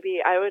say maybe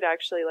I would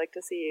actually like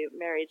to see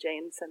Mary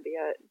Jane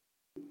symbiote.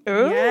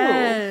 Ooh,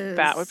 yes.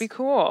 That would be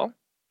cool.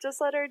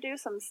 Just let her do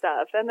some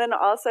stuff, and then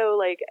also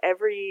like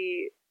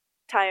every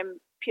time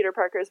Peter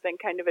Parker's been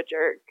kind of a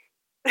jerk,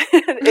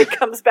 it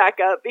comes back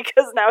up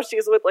because now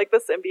she's with like the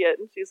symbiote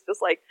and she's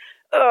just like,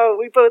 oh,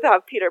 we both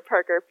have Peter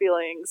Parker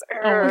feelings.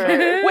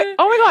 Wait,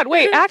 oh my god,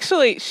 wait,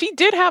 actually she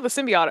did have a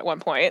symbiote at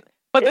one point,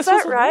 but is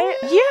that right?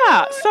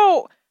 Yeah,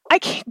 so I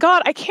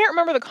can't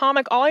remember the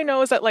comic. All I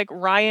know is that like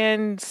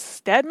Ryan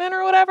Steadman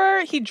or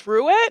whatever, he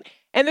drew it,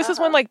 and this is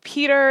when like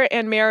Peter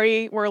and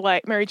Mary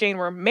Jane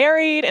were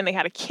married and they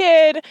had a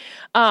kid.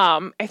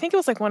 I think it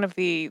was like one of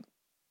the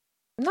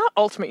not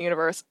Ultimate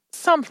Universe,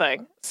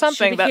 something.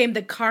 She became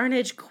the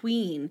Carnage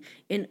Queen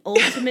in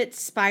Ultimate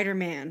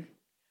Spider-Man.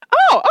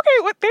 Oh,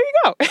 okay. Well, there you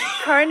go.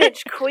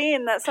 Carnage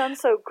Queen. That sounds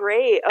so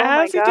great. Oh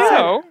As my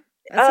god.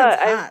 That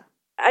sounds hot.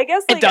 I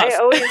guess like I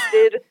always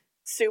did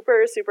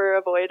super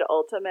avoid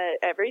Ultimate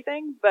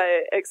everything,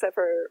 but except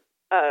for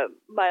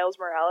Miles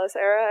Morales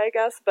era, I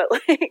guess. But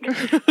like,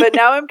 but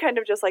now I'm kind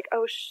of just like, now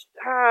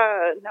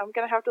I'm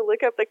gonna have to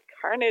look up the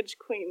Carnage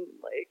Queen.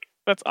 Like,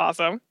 that's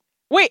awesome.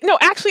 Wait, no,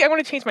 actually, I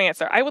want to change my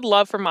answer. I would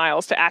love for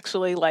Miles to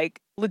actually, like,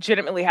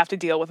 legitimately have to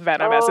deal with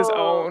Venom as his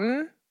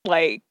own,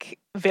 like,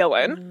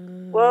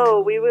 villain.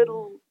 Whoa, we would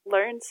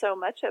learn so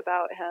much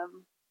about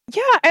him.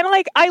 Yeah, and,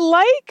 like, I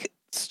like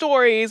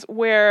stories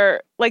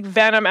where, like,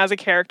 Venom as a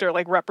character,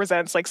 like,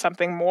 represents, like,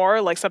 something more,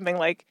 like, something,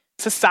 like,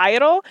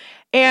 societal.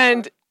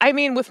 And, I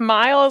mean, with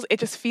Miles, it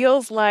just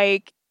feels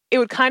like it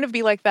would kind of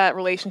be like that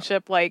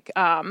relationship, like,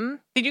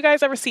 did you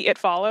guys ever see It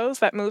Follows,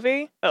 that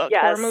movie?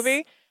 Horror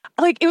movie?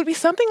 Like, it would be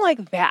something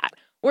like that,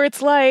 where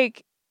it's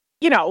like,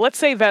 let's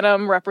say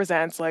Venom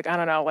represents, like, I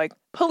don't know, like,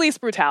 police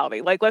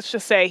brutality. Like, let's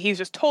just say he's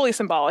just totally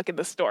symbolic in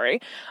the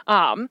story.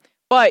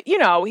 But,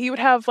 he would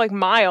have, like,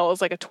 Miles,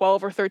 like a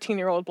 12 or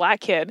 13-year-old black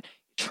kid,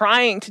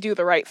 trying to do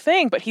the right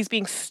thing, but he's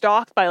being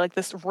stalked by, like,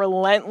 this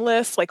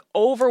relentless, like,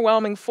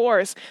 overwhelming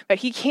force that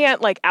he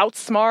can't, like,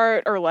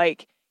 outsmart or,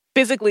 like,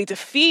 physically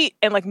defeat,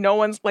 and, like, no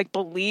one's, like,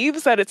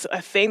 believes that it's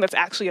a thing that's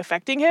actually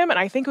affecting him, and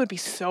I think it would be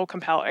so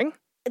compelling.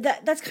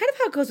 that's kind of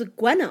how it goes with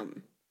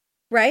Gwenom,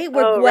 right?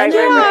 Where Oh,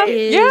 Gwenom right.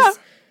 is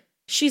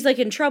she's like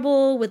in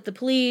trouble with the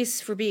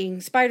police for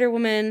being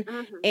Spider-Woman,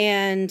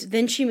 and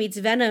then she meets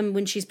Venom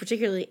when she's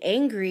particularly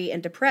angry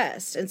and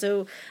depressed. And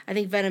so I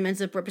think Venom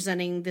ends up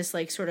representing this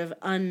like sort of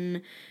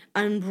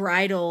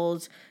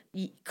unbridled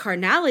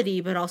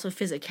carnality, but also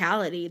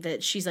physicality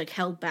that she's like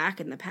held back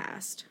in the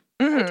past.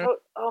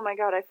 Oh my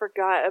god, I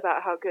forgot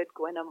about how good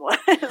Gwenom was.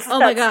 Oh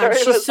my god,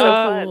 she's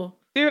so cool.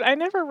 Dude, I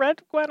never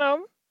read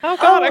Gwenom. Oh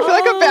god, I feel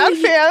like a bad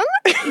fan.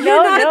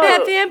 You're not a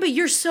bad fan, but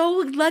you're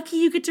so lucky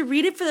you get to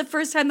read it for the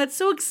first time. That's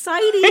so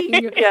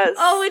exciting. Yes.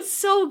 Oh, it's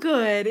so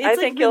good. It's I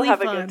think really you'll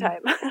have fun. a good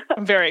time.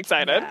 I'm very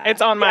excited. Yeah.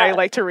 It's on my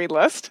like to read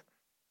list.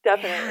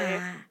 Definitely.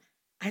 Yeah.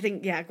 I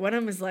think,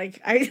 Gwenom is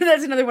like,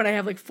 that's another one I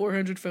have like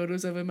 400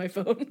 photos of in my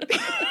phone.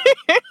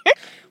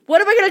 What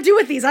am I going to do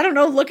with these? I don't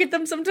know. Look at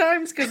them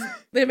sometimes because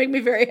they make me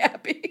very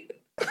happy.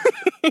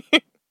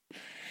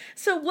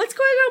 So what's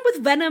going on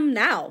with Venom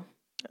now?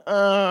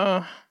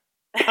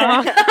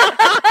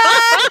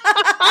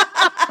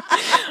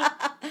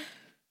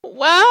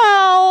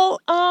 Well,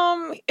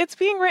 it's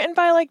being written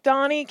by like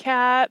Donny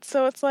Cates,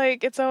 so it's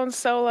like its own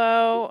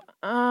solo.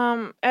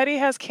 Eddie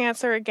has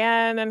cancer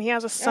again, and he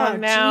has a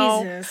son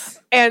now. Jesus.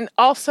 And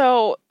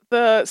also,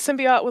 the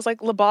symbiote was like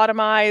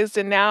lobotomized,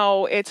 and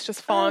now it's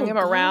just following him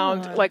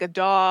around God. like a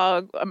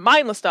dog, a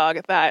mindless dog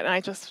at that. And I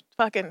just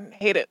fucking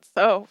hate it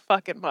so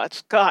fucking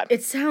much. God.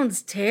 It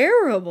sounds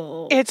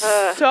terrible. It's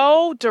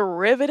so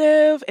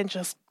derivative and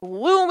just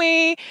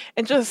gloomy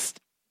and just,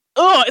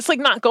 it's like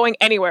not going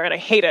anywhere, and I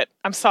hate it.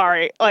 I'm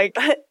sorry. Like,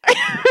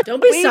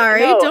 Don't be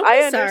sorry. No, Don't be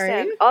I sorry.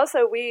 understand. Also,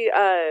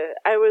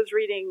 I was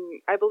reading,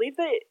 I believe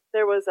that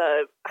there was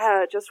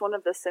just one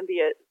of the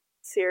symbiote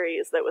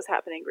series that was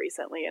happening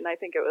recently, and I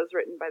think it was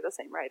written by the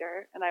same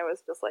writer, and I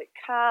was just like,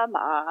 come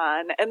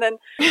on. And then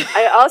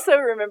I also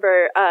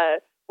remember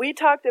we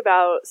talked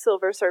about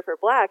Silver Surfer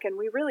Black, and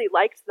we really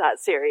liked that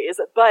series,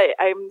 but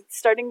I'm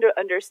starting to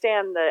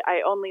understand that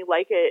I only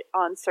like it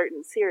on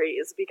certain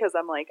series because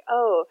I'm like,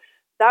 oh,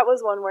 that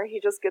was one where he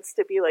just gets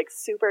to be like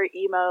super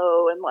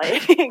emo and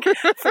like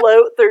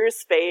float through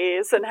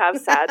space and have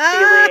sad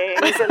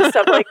feelings and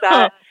stuff like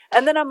that.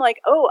 And then I'm like,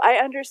 oh, I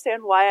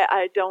understand why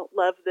I don't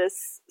love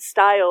this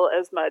style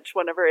as much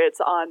whenever it's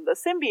on the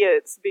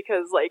symbiotes,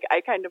 because like I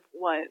kind of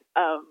want,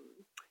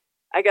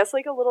 I guess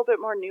like a little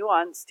bit more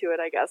nuance to it,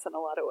 I guess, in a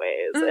lot of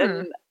ways.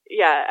 And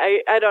yeah,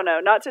 I don't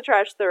know, not to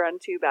trash the run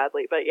too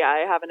badly, but yeah,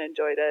 I haven't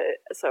enjoyed it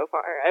so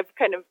far. I've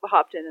kind of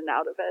hopped in and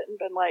out of it and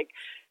been like,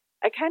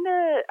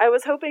 I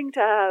was hoping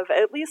to have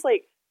at least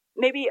like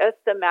maybe a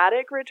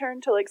thematic return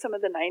to like some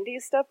of the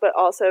 90s stuff, but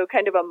also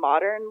kind of a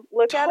modern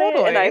look at it.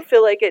 And I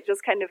feel like it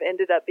just kind of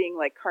ended up being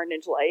like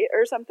Carnage Light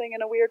or something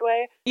in a weird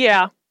way.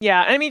 Yeah.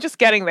 I mean, just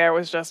getting there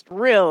was just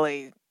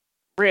really,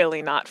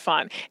 really not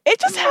fun. It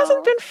just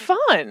hasn't been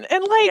fun.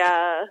 And like,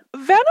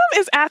 Venom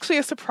is actually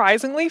a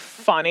surprisingly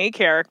funny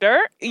character.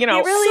 You know,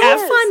 it really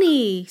is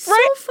funny. So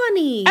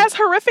funny. As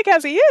horrific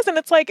as he is. And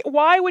it's like,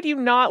 why would you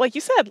not, like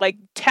you said, like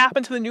tap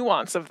into the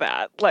nuance of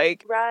that?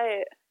 Like,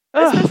 right.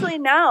 Especially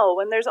now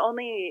when there's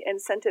only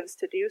incentives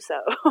to do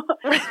so.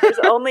 There's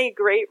only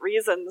great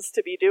reasons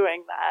to be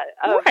doing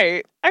that.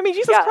 Right. I mean,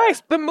 Jesus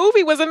Christ, the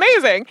movie was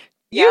amazing.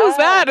 Use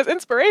that as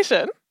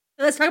inspiration.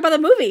 Let's talk about the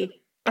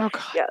movie. Oh,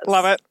 God.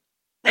 Love it.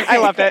 I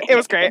loved it. It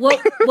was great.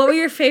 What were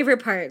your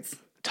favorite parts?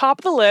 Top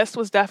of the list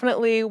was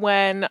definitely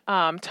when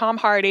Tom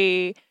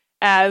Hardy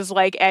as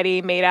like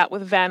Eddie made out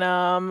with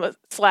Venom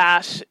 /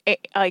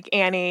 like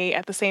Annie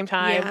at the same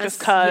time, just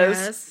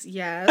cause.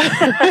 Yes.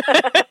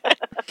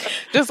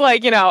 Just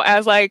like, you know,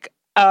 as like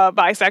a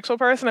bisexual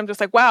person, I'm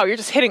just like, wow, you're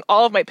just hitting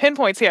all of my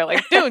pinpoints here.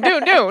 Like, Dune.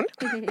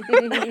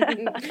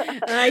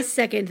 I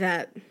second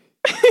that.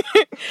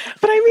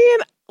 But I mean,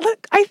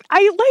 look, I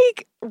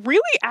like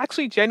really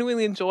actually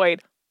genuinely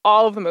enjoyed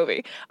all of the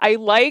movie. I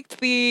liked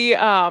the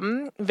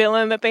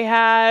villain that they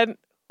had.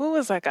 Who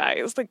was that guy?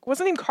 It was like,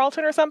 wasn't he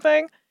Carlton or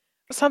something?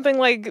 Something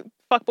like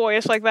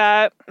fuckboyish like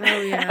that.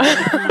 Oh,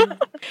 yeah.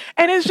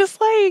 And it's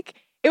just like,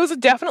 it was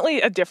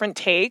definitely a different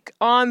take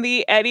on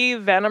the Eddie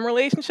Venom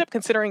relationship,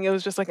 considering it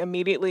was just like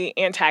immediately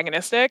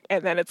antagonistic.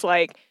 And then it's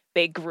like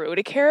they grew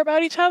to care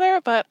about each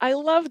other, but I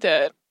loved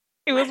it.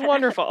 It was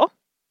wonderful.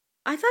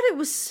 I thought it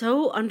was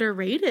so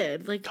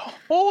underrated. Like,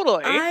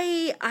 totally.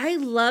 I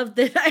loved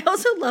it. I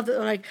also loved it.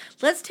 Like,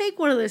 let's take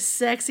one of the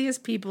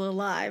sexiest people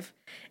alive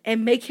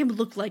and make him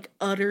look like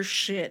utter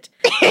shit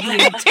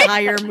the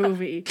entire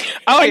movie.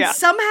 Oh, and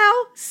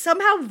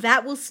somehow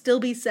that will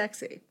still be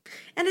sexy.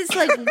 And it's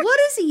like, what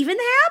is even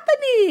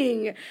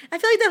happening? I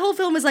feel like that whole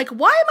film is like,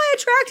 why am I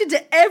attracted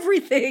to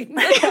everything?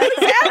 Like, what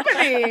is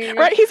happening?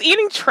 Right? He's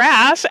eating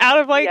trash out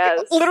of like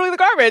literally the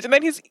garbage, and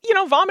then he's, you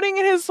know, vomiting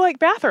in his like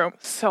bathroom.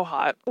 So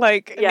hot.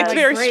 Like, it's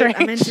very strange.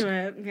 I'm into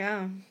it.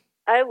 Yeah.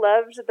 I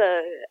loved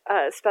the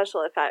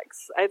special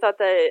effects. I thought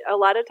that a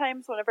lot of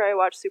times whenever I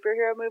watch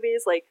superhero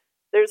movies, like,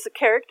 there's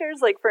characters,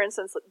 like, for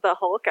instance, the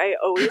Hulk, I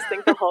always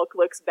think the Hulk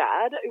looks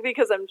bad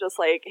because I'm just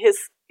like,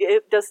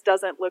 it just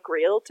doesn't look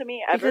real to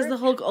me ever. Because the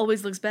Hulk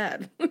always looks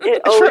bad.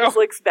 It always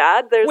looks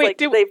bad. There's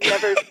they've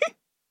never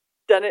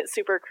done it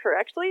super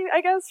correctly,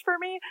 I guess, for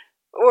me.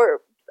 Or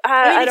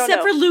I don't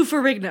except know. for Lou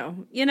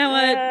Ferrigno. You know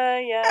what?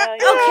 Yeah.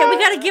 Okay, we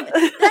gotta give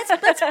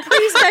that's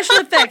pre-special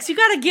effects. You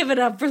gotta give it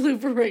up for Lou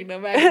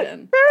Ferrigno back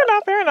then.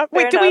 Fair enough.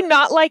 Wait, do we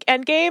not like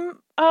Endgame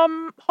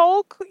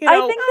Hulk? You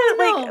know? I think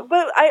that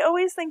but I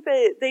always think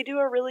that they do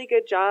a really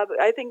good job.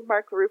 I think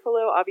Mark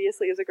Ruffalo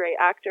obviously is a great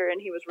actor, and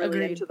he was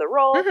really into the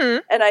role. Mm-hmm.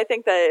 And I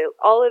think that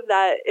all of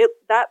that,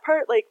 that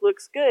part like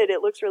looks good.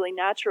 It looks really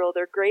natural.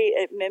 They're great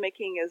at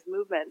mimicking his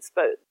movements,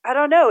 but I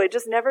don't know. It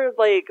just never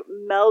like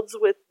melds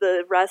with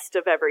the rest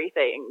of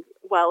everything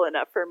well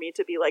enough for me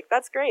to be like,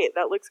 that's great.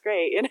 That looks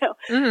great. You know,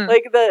 mm-hmm.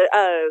 Like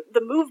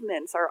the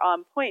movements are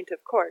on point,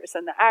 of course,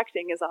 and the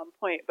acting is on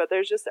point. But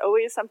there's just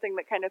always something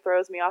that kind of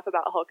throws me off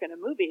about Hulk in a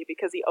movie,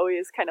 because he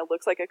always kind of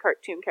looks like a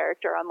cartoon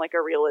character on like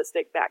a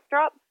realistic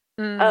backdrop.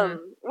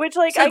 Which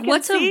like I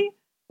can see.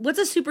 What's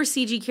a super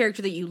CG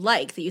character that you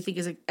like, that you think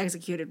is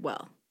executed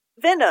well?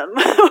 Venom.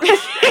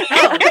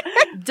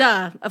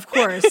 Duh, of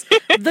course.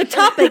 The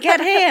topic at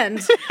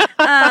hand.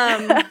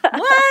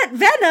 What?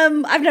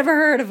 Venom? I've never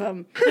heard of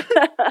him.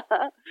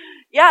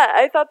 Yeah,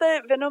 I thought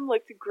that Venom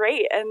looked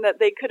great, and that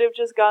they could have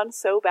just gone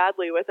so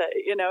badly with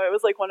it. You know, it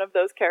was like one of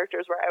those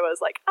characters where I was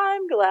like,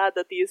 I'm glad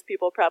that these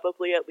people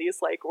probably at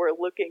least like were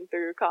looking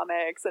through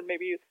comics and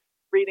maybe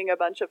reading a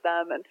bunch of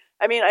them. And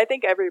I mean, I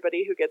think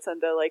everybody who gets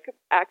into like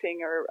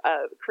acting or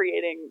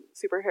creating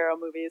superhero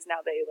movies now,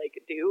 they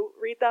like do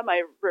read them.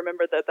 I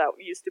remember that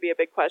used to be a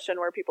big question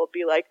where people would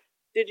be like,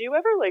 did you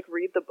ever like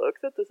read the book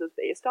that this is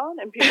based on?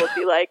 And people would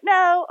be like,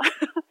 no.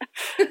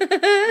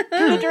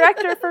 The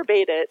director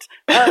forbade it.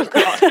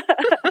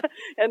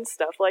 And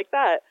stuff like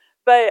that.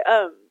 But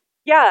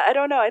yeah, I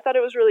don't know. I thought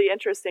it was really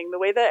interesting. The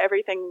way that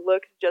everything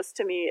looked just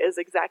to me is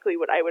exactly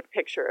what I would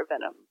picture a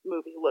Venom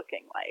movie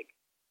looking like.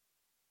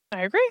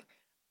 I agree.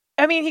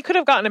 I mean, he could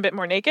have gotten a bit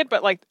more naked,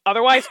 but like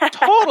otherwise,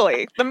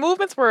 totally. The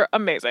movements were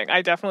amazing.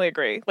 I definitely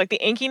agree. Like the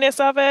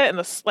inkiness of it and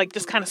the like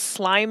just kind of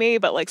slimy,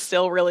 but like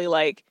still really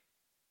like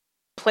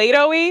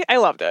Play-Doh-y. I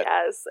loved it.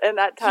 Yes, and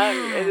that tongue,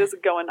 it is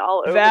going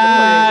all over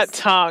that the place.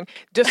 That tongue.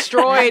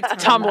 Destroyed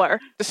Tumblr.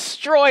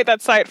 Destroyed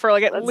that site for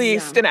like at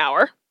least an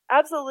hour.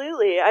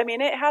 Absolutely. I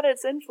mean, it had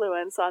its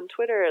influence on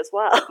Twitter as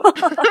well.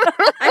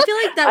 I feel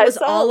like that was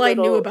all I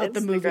knew about Instagram.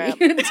 The movie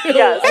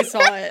until I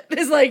saw it.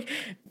 It's like,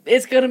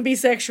 it's going to be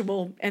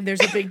sexual, and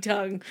there's a big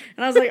tongue.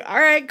 And I was like, all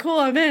right, cool,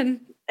 I'm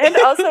in. And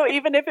also,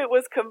 even if it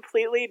was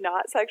completely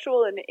not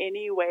sexual in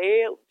any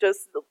way,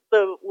 just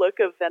the look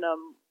of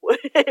Venom would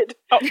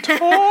totally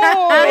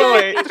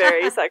make it be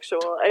very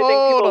sexual. I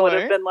think people would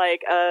have been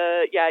like,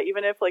 yeah,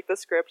 even if like the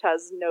script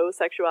has no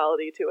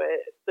sexuality to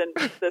it, then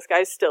this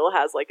guy still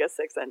has like a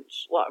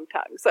 6-inch long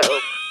tongue. So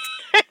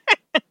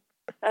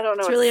I don't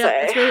know what to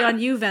say. It's really on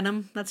you,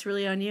 Venom. That's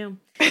really on you.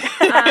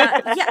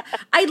 Yeah,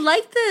 I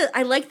like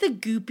the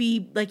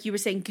goopy, like you were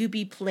saying,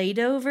 goopy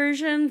Play-Doh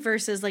version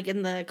versus like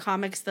in the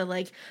comics the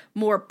like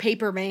more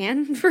paper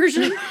man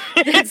version.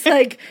 It's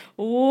like,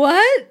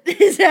 what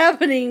is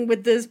happening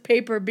with this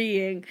paper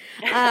being?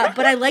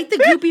 But I like the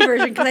goopy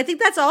version because I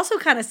think that's also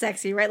kind of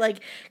sexy, right?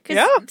 Like,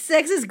 because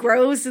sex is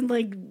gross and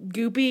like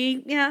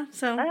goopy. Yeah,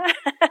 so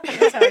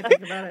that's how I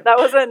think about it. That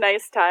was a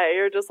nice tie.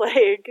 You're just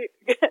like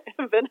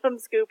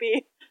Venom's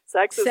goopy.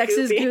 Sex is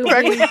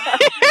goopy.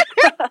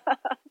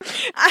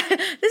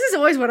 This is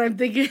always what I'm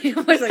thinking. I'm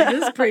always like,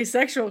 this is pretty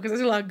sexual because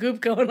there's a lot of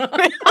goop going on.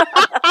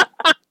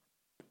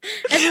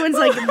 Everyone's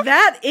like,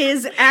 that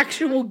is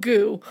actual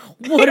goo.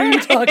 What are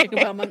you talking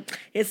about?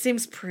 It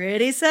seems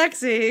pretty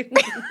sexy.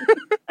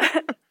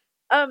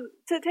 To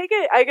take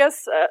it, I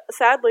guess,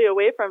 sadly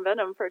away from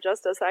Venom for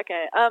just a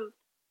second, I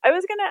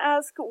was going to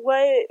ask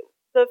what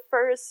the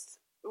first,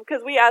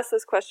 because we asked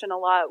this question a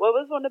lot, what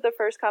was one of the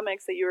first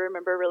comics that you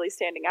remember really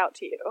standing out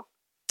to you?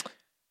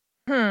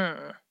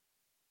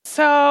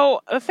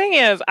 So the thing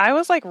is, I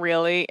was like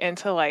really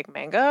into like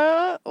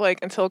manga like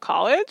until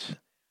college.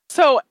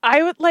 So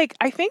I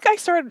think I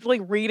started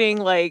like reading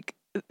like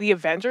the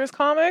Avengers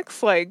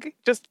comics, like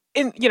just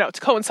in, you know, to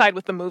coincide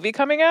with the movie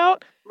coming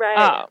out.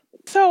 Right.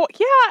 So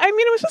yeah, I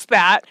mean, it was just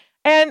that.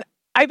 And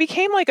I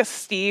became like a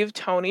Steve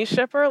Tony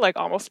shipper, like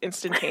almost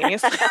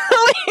instantaneously.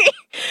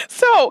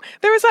 So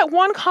there was that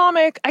one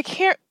comic, I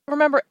can't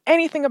remember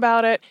anything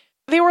about it.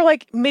 They were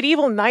like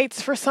medieval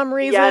knights for some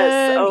reason.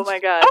 Yes. Oh my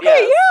God.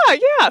 Okay.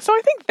 Yes. Yeah. So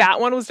I think that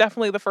one was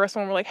definitely the first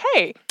one. We're like,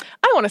 hey,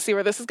 I want to see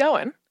where this is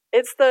going.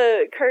 It's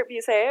the Kurt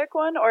Busiek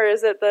one, or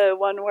is it the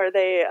one where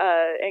they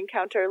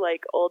encounter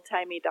like old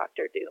timey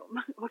Dr.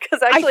 Doom?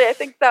 Because actually, I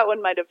think that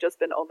one might have just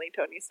been only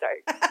Tony Stark.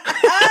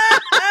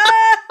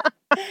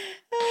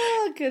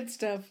 Oh, good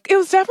stuff. It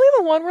was definitely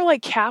the one where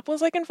like Cap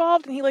was like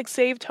involved, and he like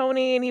saved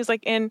Tony, and he was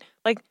like in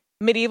like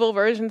medieval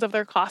versions of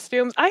their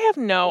costumes. I have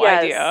no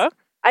idea.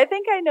 I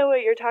think I know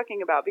what you're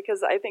talking about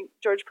because I think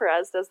George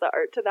Perez does the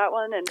art to that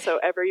one, and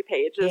so every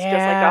page is just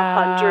like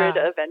 100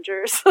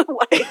 Avengers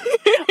like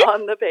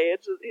on the page.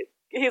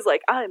 He's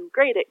like, I'm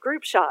great at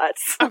group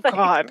shots. Oh like,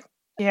 God,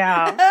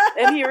 yeah,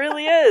 and he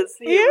really is.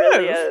 He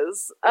really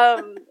is.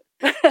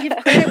 Give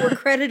credit where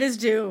credit is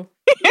due.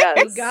 Yes,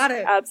 you got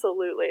it.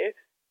 Absolutely.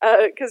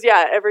 Because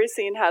every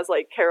scene has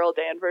like Carol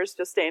Danvers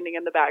just standing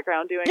in the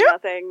background doing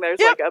nothing. There's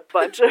like a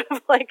bunch of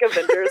like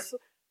Avengers.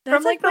 That's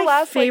from like the my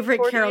last favorite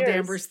like, 40 Carol years.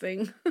 Danvers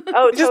thing.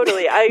 Oh,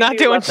 totally. I not do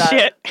doing love that.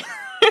 shit.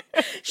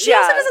 She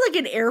also does it like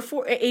an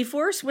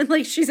A-Force when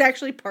like she's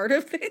actually part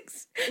of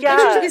things. Yeah.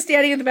 Like, she's just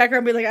standing in the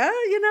background and be like,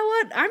 you know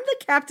what? I'm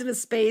the captain of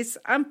space.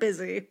 I'm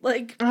busy.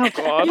 Like, Oh,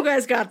 God. you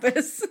guys got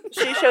this.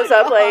 She shows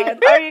up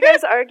like, are you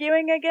guys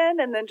arguing again?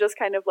 And then just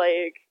kind of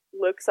like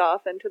looks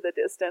off into the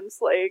distance,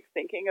 like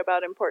thinking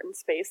about important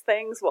space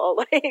things while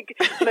like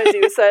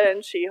Medusa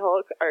and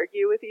She-Hulk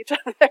argue with each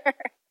other.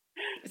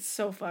 It's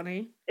so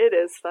funny. It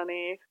is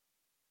funny.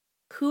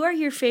 Who are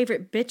your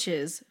favorite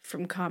bitches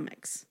from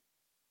comics?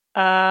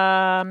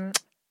 I'd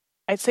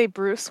say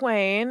Bruce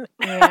Wayne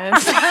and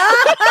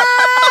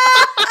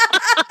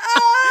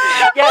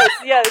yes.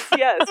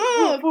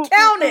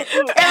 Count it.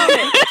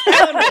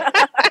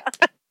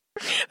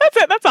 That's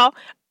it. That's all.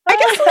 I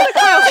guess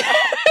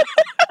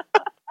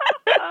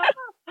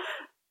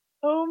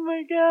Oh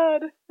my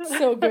god.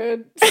 So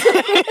good.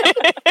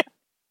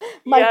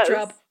 Mic Yes.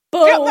 drop.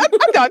 Boom. Yeah,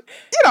 I'm done.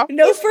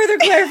 No further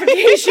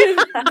clarification.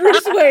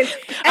 Bruce Wayne.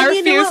 I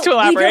refuse to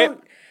elaborate.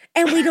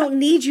 We don't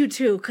need you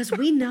to, because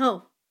we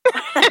know.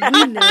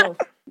 We know.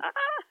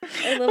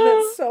 I love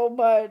it so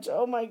much.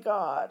 Oh my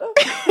god.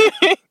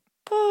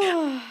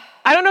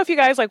 I don't know if you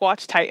guys like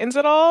watch Titans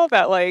at all,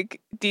 that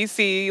like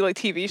DC like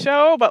TV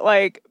show, but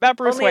like that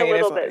Bruce Only Wayne a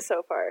little is bit like,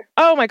 so far.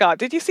 oh my god,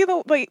 did you see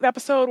the like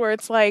episode where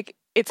it's like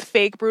it's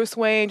fake Bruce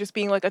Wayne just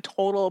being like a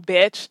total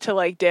bitch to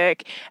like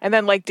Dick and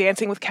then like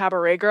dancing with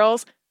cabaret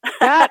girls?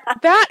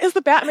 That is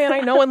the Batman I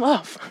know and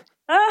love.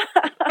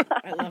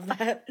 I love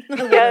that.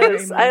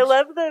 Yes, I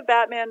love the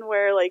Batman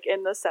where, like,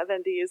 in the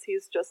 70s,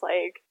 he's just,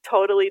 like,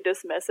 totally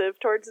dismissive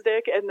towards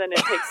Dick, and then it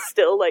takes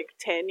still, like,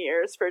 10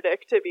 years for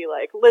Dick to be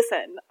like,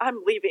 listen,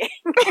 I'm leaving.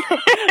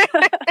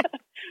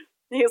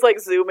 He's, like,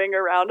 zooming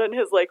around on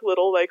his, like,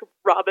 little, like,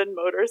 Robin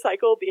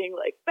motorcycle, being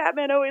like,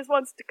 Batman always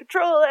wants to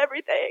control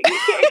everything. You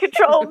can't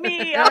control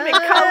me. I'm in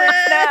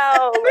college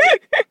now.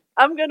 Like,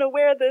 I'm gonna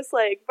wear this,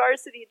 like,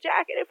 varsity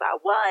jacket if I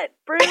want,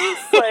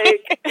 Bruce.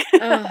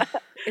 Like...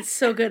 It's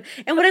so good.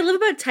 And what I love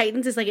about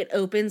Titans is like it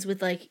opens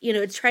with like, you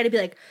know, it's trying to be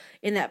like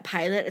in that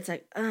pilot, it's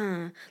like,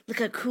 look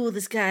how cool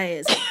this guy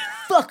is.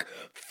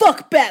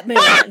 Fuck Batman.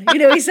 You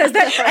know, he says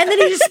that. And then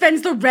he just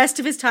spends the rest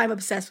of his time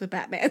obsessed with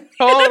Batman.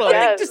 Totally.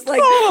 Yes. Just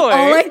like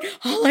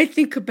all I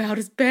think about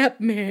is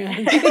Batman.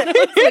 You know?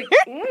 It's like,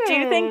 Do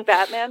you think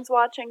Batman's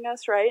watching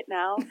us right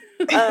now?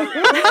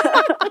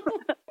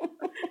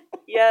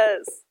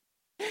 Yes.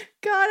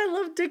 God, I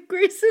love Dick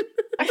Grayson.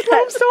 I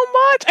love him so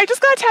much. I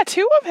just got a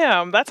tattoo of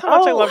him. That's how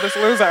much I love this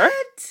loser.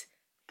 What?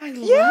 I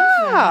love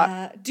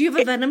that. Do you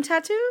have a Venom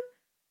tattoo?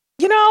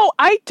 You know,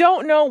 I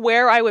don't know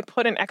where I would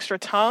put an extra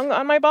tongue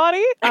on my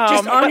body.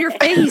 Just on your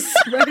face,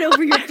 right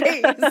over your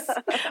face.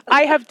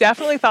 I have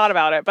definitely thought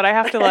about it, but I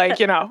have to like,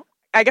 you know,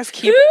 I guess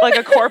keep like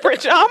a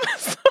corporate job.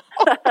 So.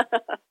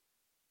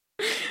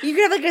 You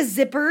could have like a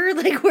zipper,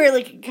 like where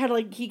like kind of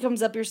like he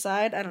comes up your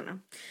side. I don't know.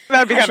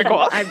 That'd be kind of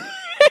cool.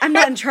 I'm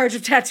not in charge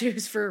of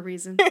tattoos for a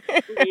reason.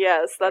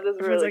 Yes, that is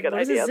a really like, good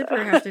what idea. What does a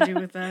zipper have to do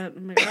with that?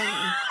 I'm like,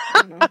 I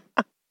don't know.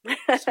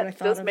 That's what I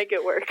thought Just of. make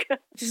it work.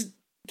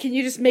 Can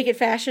you just make it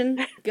fashion?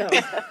 Go.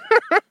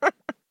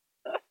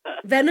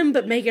 Venom,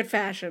 but make it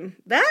fashion.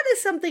 That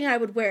is something I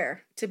would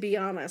wear, to be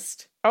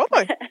honest.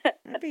 Totally.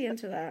 I'd be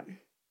into that.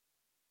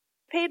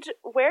 Paige,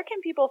 where can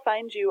people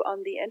find you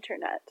on the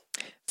internet?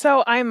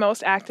 So I'm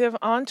most active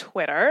on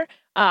Twitter,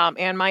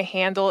 and my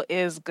handle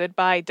is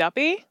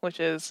goodbye-duppy, which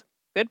is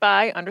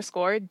goodbye_DUPPY.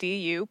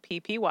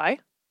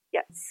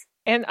 Yes.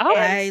 And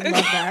I love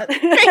that.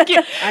 Thank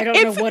you. I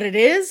don't know what it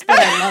is, but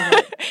I love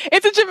it.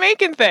 It's a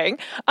Jamaican thing.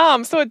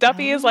 So a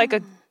duppy is like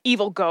a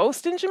evil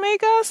ghost in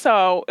Jamaica.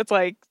 So it's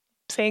like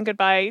saying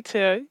goodbye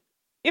to,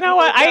 you know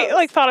what? I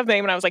like thought of the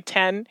name when I was like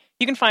 10.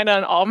 You can find it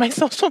on all my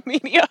social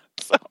media.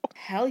 So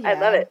hell yeah. I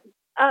love it.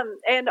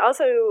 And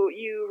also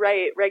you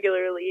write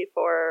regularly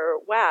for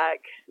WAC.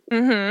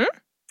 Mm-hmm.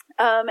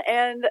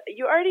 And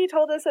you already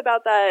told us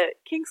about that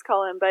Kinks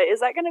column, but is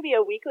that going to be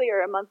a weekly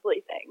or a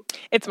monthly thing?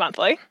 It's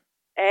monthly.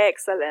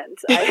 Excellent.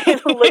 I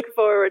look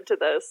forward to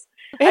this.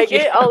 I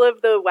get all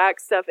of the WAC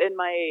stuff in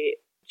my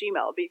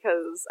Gmail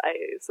because I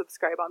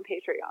subscribe on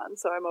Patreon.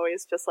 So I'm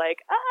always just like,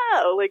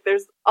 like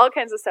there's all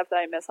kinds of stuff that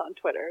I miss on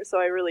Twitter. So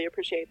I really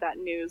appreciate that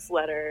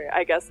newsletter.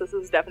 I guess this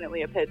is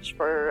definitely a pitch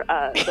for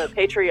the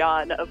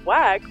Patreon of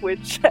WAC,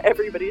 which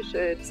everybody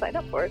should sign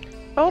up for.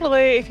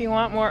 Totally. If you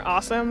want more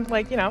awesome,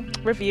 like, you know,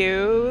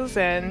 reviews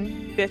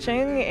and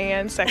bitching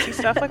and sexy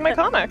stuff like my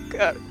comic,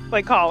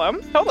 like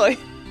column. Totally.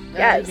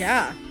 Yes.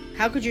 Yeah.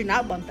 How could you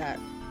not want that?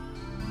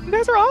 You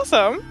guys are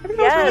awesome. I think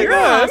that was really You're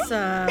good.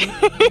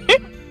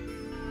 awesome.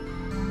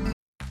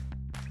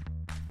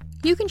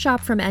 You can shop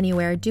from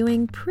anywhere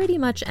doing pretty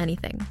much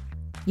anything.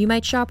 You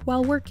might shop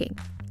while working,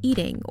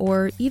 eating,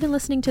 or even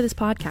listening to this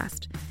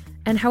podcast.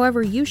 And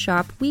however you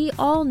shop, we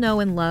all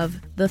know and love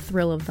the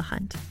thrill of the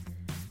hunt.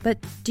 But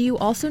do you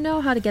also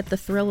know how to get the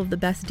thrill of the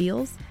best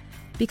deals?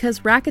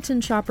 Because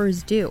Rakuten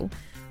shoppers do.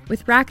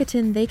 With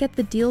Rakuten, they get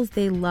the deals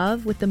they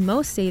love with the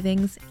most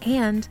savings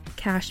and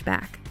cash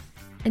back.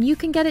 And you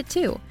can get it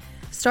too.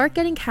 Start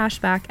getting cash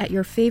back at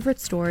your favorite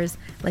stores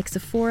like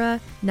Sephora,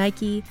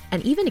 Nike,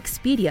 and even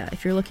Expedia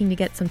if you're looking to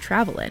get some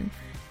travel in.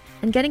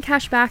 And getting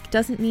cash back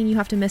doesn't mean you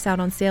have to miss out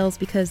on sales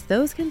because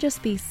those can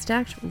just be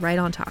stacked right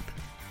on top.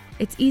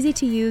 It's easy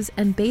to use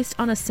and based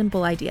on a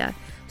simple idea.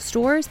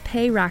 Stores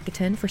pay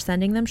Rakuten for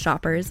sending them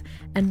shoppers,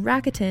 and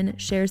Rakuten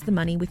shares the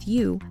money with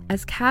you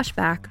as cash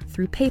back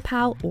through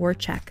PayPal or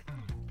check.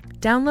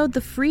 Download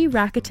the free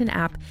Rakuten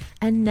app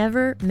and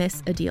never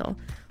miss a deal.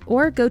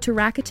 Or go to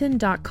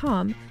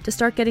Rakuten.com to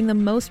start getting the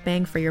most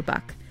bang for your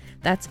buck.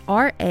 That's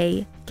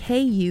Rakuten.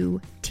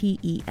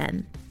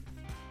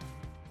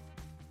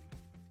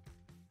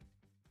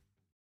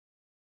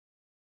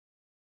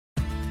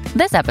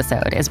 This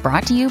episode is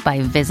brought to you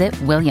by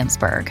Visit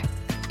Williamsburg.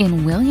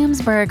 In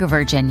Williamsburg,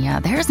 Virginia,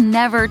 there's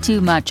never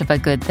too much of a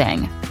good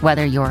thing.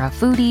 Whether you're a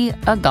foodie,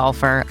 a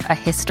golfer, a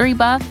history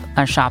buff,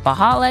 a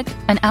shopaholic,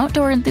 an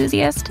outdoor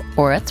enthusiast,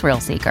 or a thrill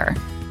seeker,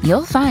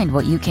 you'll find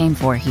what you came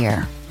for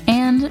here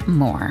and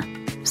more.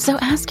 So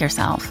ask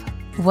yourself,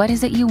 what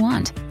is it you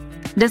want?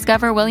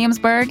 Discover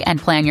Williamsburg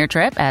and plan your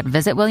trip at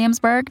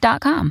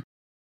visitwilliamsburg.com.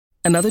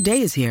 Another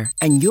day is here,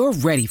 and you're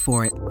ready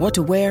for it. What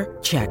to wear?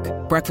 Check.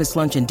 Breakfast,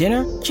 lunch, and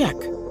dinner? Check.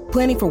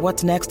 Planning for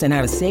what's next and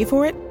how to save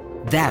for it?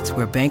 That's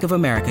where Bank of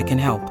America can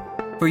help.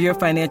 For your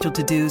financial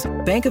to-dos,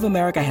 Bank of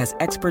America has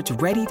experts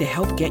ready to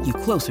help get you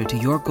closer to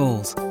your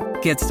goals.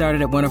 Get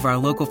started at one of our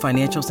local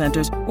financial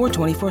centers or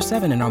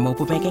 24/7 in our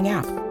mobile banking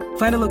app.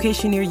 Find a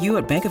location near you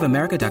at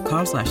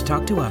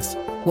bankofamerica.com/talktous.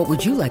 What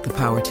would you like the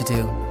power to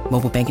do?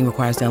 Mobile banking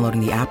requires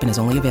downloading the app and is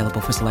only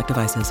available for select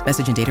devices.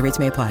 Message and data rates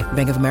may apply.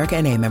 Bank of America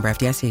NA, member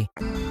FDIC.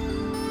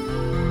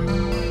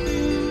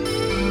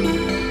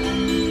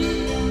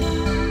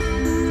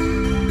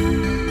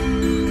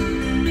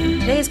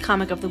 Today's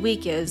comic of the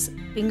week is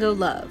Bingo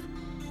Love,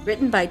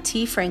 written by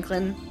T.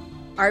 Franklin,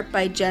 art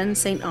by Jen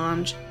St.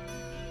 Onge,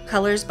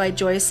 colors by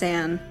Joy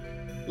San,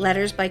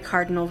 letters by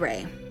Cardinal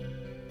Ray.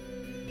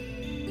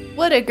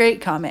 What a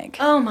great comic.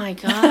 Oh my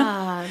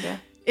god.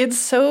 It's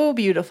so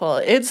beautiful.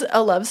 It's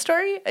a love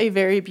story, a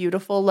very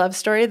beautiful love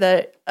story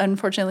that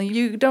unfortunately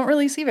you don't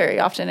really see very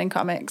often in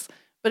comics.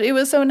 But it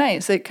was so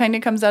nice. It kind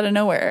of comes out of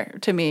nowhere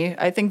to me.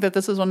 I think that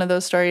this is one of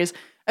those stories.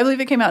 I believe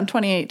it came out in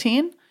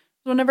 2018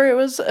 whenever it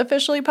was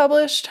officially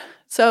published.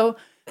 So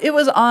it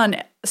was on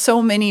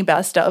so many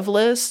best of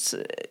lists.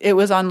 It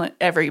was on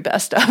every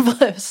best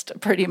of list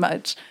pretty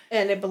much.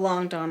 And it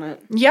belonged on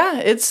it. Yeah,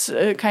 it's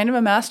kind of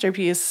a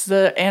masterpiece.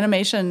 The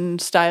animation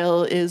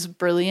style is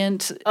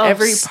brilliant. Oh,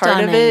 every stunning.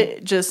 part of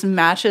it just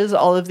matches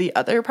all of the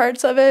other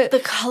parts of it. The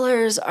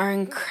colors are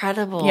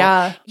incredible.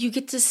 Yeah. You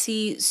get to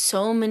see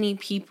so many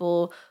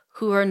people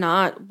who are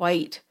not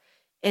white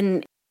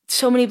and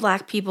so many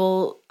black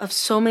people of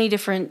so many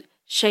different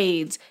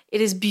shades. It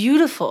is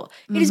beautiful.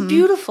 It is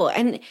beautiful.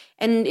 And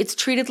it's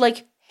treated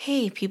like,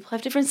 hey, people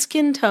have different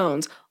skin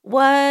tones.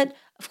 What?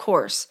 Of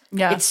course.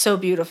 Yeah. It's so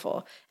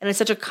beautiful. And it's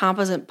such a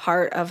composite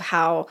part of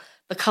how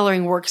the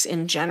coloring works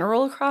in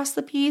general across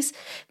the piece.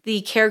 The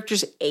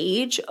characters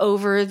age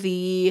over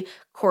the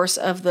course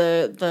of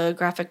the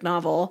graphic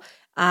novel,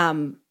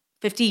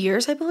 50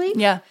 years, I believe.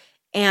 Yeah.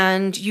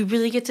 And you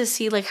really get to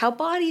see like how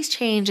bodies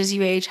change as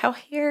you age, how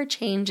hair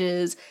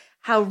changes,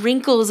 how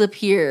wrinkles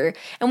appear.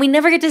 And we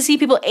never get to see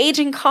people age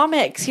in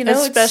comics, you know?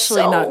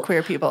 Especially not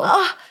queer people.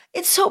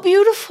 It's so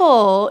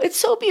beautiful. It's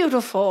so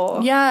beautiful.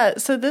 Yeah,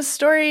 so this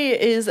story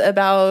is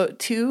about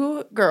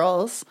two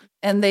girls,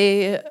 and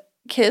they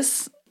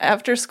kiss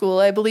after school,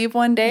 I believe,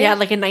 one day. Yeah,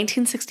 like in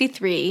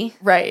 1963.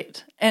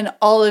 Right. And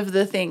all of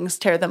the things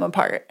tear them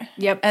apart.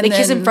 Yep. And they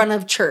kiss in then- front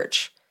of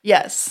church.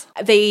 Yes.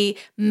 They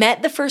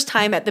met the first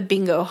time at the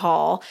bingo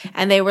hall,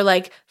 and they were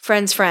like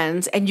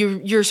friends, and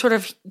you're sort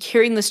of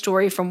hearing the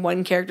story from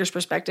one character's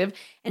perspective,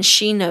 and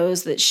she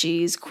knows that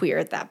she's queer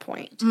at that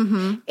point.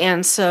 Mm-hmm.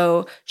 And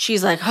so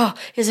she's like, oh,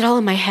 is it all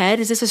in my head?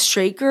 Is this a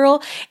straight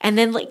girl? And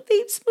then like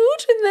they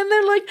smooch, and then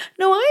they're like,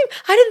 no, I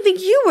didn't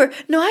think you were.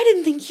 No, I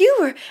didn't think you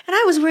were. And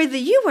I was worried that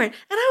you weren't.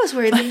 And I was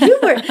worried that you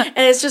were. And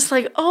it's just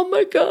like, oh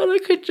my God, I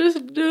could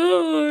just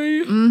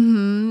die.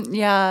 Mm-hmm.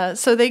 Yeah.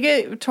 So they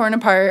get torn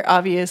apart,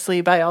 obviously,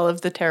 by all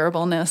of the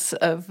terribleness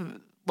of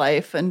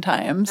life and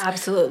times.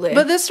 Absolutely.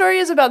 But this story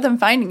is about them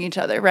finding each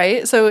other,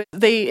 right? So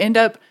they end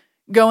up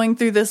going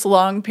through this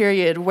long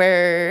period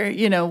where,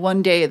 you know,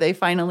 one day they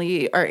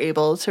finally are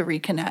able to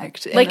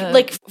reconnect.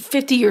 Like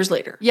 50 years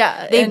later.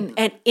 Yeah.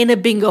 And in a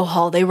bingo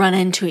hall, they run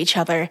into each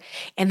other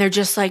and they're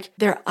just like,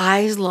 their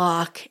eyes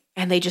lock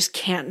and they just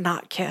can't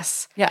not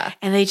kiss. Yeah.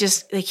 And they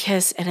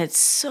kiss and it's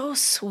so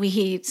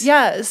sweet.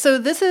 Yeah. So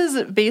this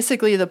is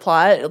basically the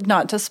plot,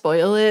 not to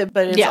spoil it,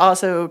 but it's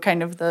also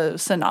kind of the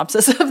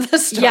synopsis of the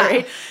story.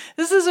 Yeah.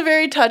 This is a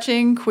very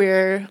touching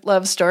queer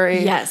love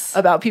story. Yes.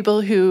 About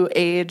people who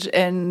age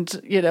and,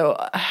 you know,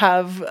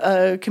 have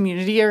a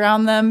community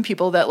around them,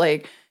 people that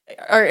like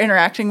are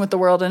interacting with the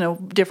world in a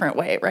different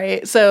way,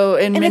 right? So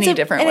in many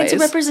different ways. And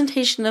it's a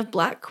representation of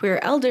Black queer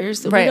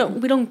elders that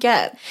we don't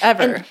get.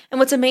 Ever. And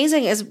what's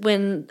amazing is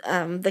when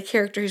the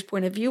character whose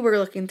point of view we're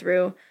looking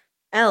through,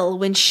 Elle,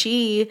 when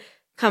she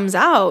comes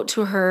out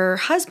to her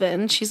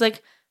husband, she's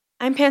like,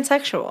 I'm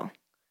pansexual.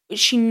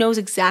 She knows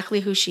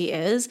exactly who she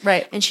is.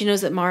 Right. And she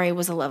knows that Mari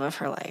was the love of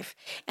her life.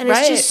 And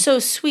it's just so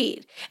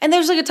sweet. And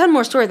there's like a ton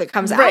more story that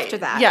comes after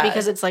that. Yeah.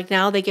 Because it's like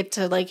now they get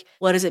to like,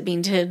 what does it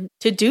mean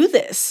to do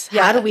this?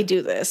 Yeah. How do we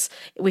do this?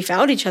 We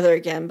found each other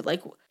again, but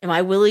like, am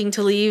I willing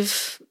to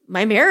leave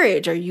my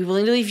marriage? Are you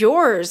willing to leave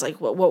yours? Like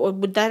what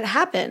would that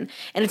happen?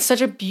 And it's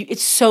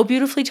it's so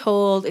beautifully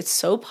told. It's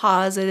so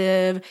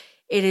positive.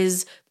 It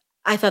is,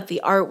 I thought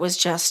the art was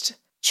just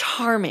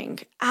charming,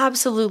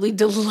 absolutely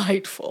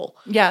delightful.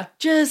 Yeah.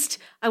 Just,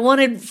 I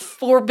wanted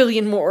 4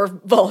 billion more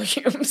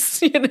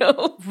volumes, you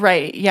know?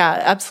 Right.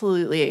 Yeah,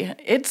 absolutely.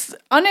 It's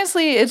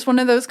honestly, it's one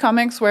of those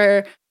comics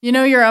where, you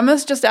know, you're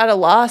almost just at a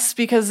loss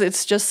because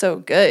it's just so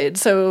good.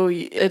 So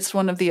it's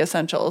one of the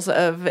essentials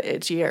of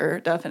its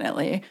year,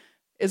 definitely.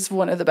 It's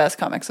one of the best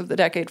comics of the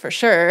decade for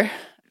sure.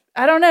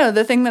 I don't know.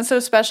 The thing that's so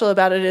special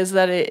about it is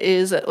that it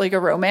is like a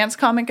romance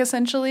comic,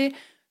 essentially.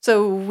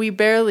 So we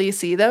barely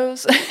see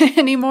those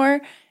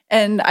anymore.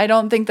 And I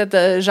don't think that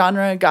the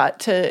genre got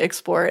to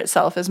explore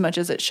itself as much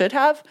as it should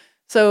have.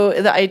 So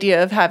the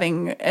idea of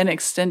having an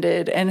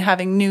extended and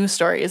having new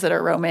stories that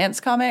are romance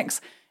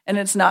comics, and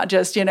it's not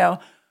just, you know,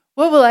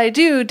 what will I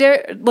do?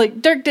 Dirk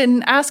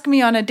didn't ask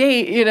me on a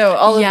date, you know,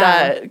 all of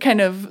that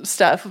kind of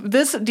stuff.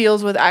 This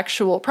deals with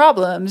actual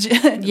problems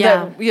that,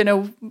 you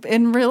know,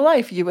 in real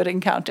life you would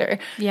encounter.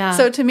 Yeah.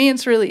 So to me,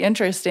 it's really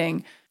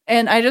interesting.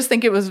 And I just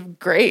think it was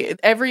great.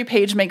 Every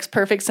page makes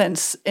perfect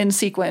sense in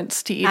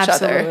sequence to each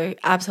other.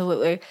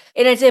 Absolutely.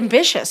 And it's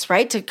ambitious,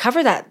 right? To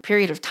cover that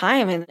period of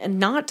time and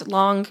not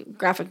long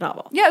graphic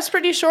novel. Yeah, it's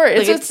pretty short.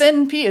 It's a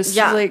thin piece.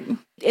 Yeah. Like,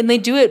 and they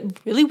do it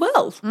really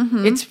well.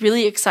 Mm-hmm. It's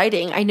really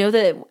exciting. I know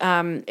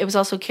that it was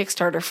also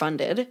Kickstarter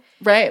funded.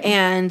 Right.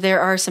 And there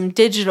are some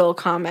digital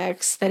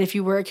comics that if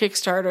you were a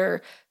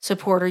Kickstarter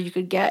supporter, you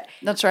could get.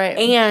 That's right.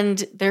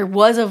 And there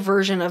was a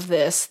version of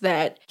this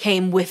that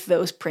came with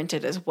those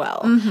printed as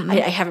well. Mm-hmm. I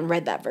haven't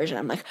read that version.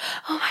 I'm like,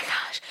 oh my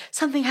gosh,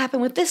 something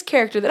happened with this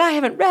character that I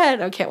haven't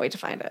read. I can't wait to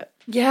find it.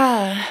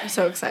 Yeah. I'm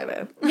so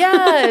excited.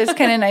 Yeah, it's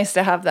kind of nice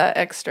to have that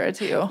extra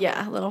too.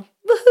 Yeah, a little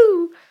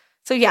woohoo.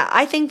 So yeah,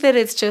 I think that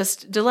it's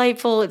just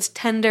delightful. It's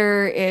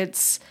tender.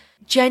 It's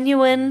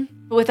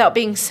genuine without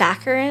being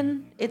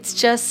saccharine. It's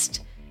just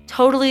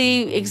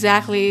totally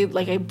exactly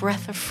like a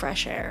breath of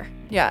fresh air.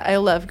 Yeah, I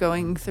love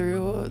going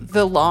through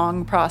the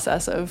long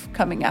process of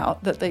coming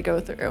out that they go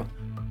through.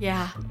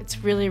 Yeah,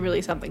 it's really,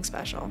 really something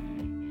special.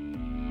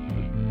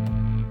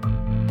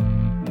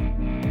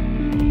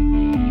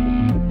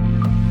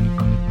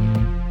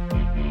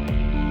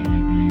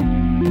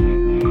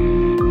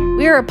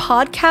 We are a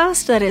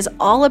podcast that is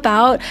all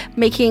about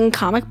making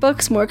comic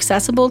books more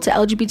accessible to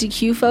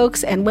LGBTQ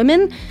folks and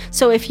women.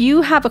 So if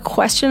you have a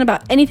question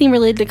about anything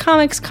related to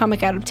comics,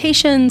 comic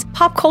adaptations,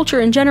 pop culture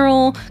in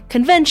general,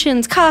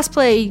 conventions,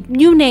 cosplay,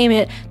 you name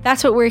it,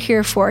 that's what we're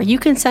here for. You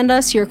can send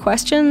us your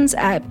questions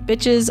at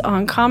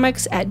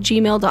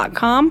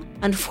bitchesoncomics@gmail.com.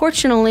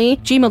 Unfortunately,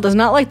 Gmail does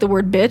not like the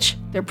word bitch.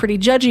 They're pretty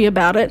judgy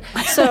about it.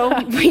 So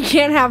we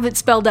can't have it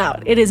spelled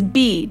out. It is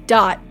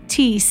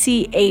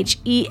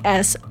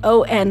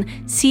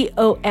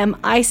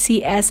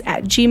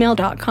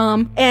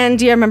b.tchesoncomics@gmail.com.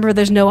 And yeah, remember,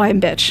 there's no I in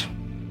bitch.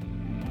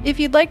 If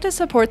you'd like to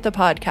support the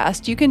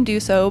podcast, you can do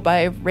so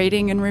by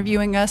rating and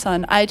reviewing us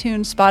on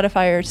iTunes,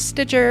 Spotify, or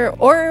Stitcher,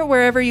 or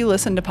wherever you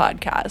listen to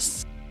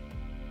podcasts.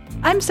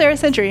 I'm Sarah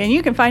Century, and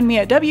you can find me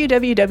at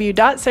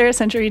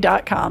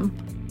www.sarahcentury.com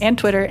and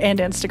Twitter and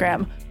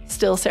Instagram.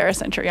 Still Sarah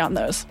Century on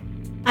those.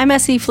 I'm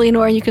S.E.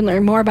 Fleenor. You can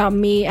learn more about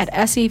me at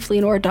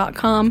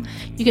sefleenor.com.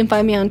 You can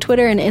find me on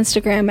Twitter and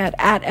Instagram at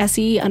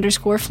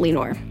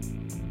 @SE_Fleenor.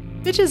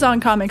 Bitches on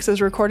Comics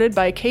is recorded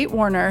by Kate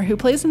Warner, who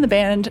plays in the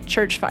band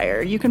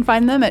Churchfire. You can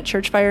find them at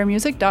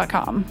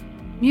churchfiremusic.com.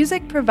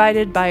 Music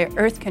provided by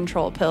Earth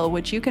Control Pill,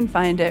 which you can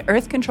find at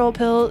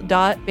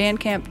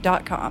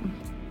earthcontrolpill.bandcamp.com.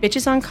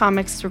 Bitches on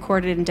Comics is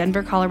recorded in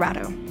Denver,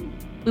 Colorado.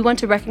 We want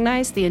to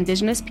recognize the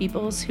indigenous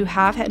peoples who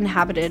have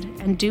inhabited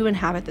and do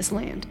inhabit this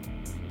land.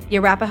 The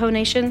Arapaho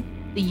Nation,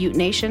 the Ute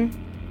Nation,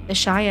 the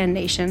Cheyenne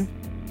Nation,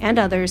 and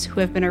others who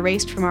have been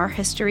erased from our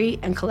history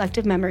and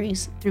collective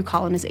memories through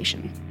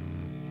colonization.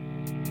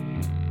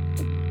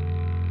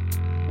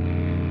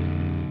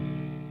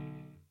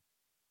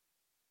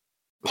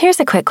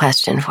 Here's a quick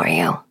question for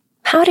you.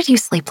 How did you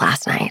sleep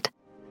last night?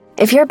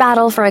 If your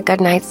battle for a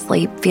good night's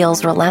sleep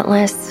feels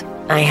relentless,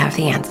 I have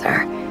the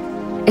answer.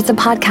 It's a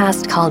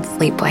podcast called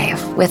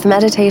Sleepwave, with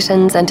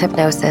meditations and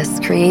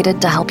hypnosis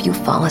created to help you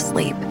fall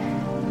asleep.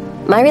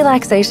 My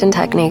relaxation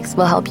techniques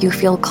will help you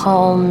feel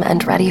calm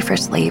and ready for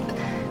sleep,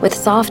 with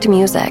soft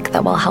music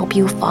that will help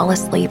you fall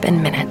asleep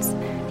in minutes.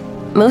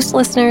 Most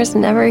listeners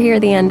never hear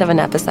the end of an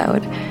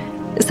episode,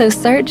 so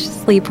search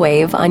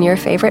Sleepwave on your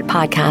favorite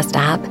podcast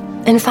app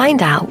and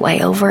find out why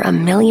over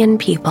 1 million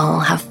people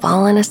have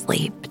fallen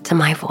asleep to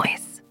my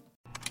voice.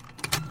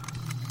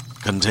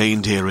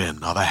 Contained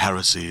herein are the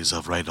heresies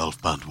of Radolf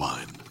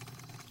Burntwine,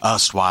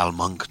 erstwhile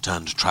monk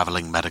turned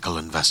traveling medical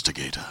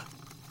investigator.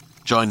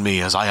 Join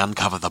me as I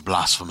uncover the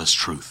blasphemous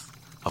truth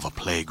of a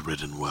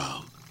plague-ridden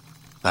world,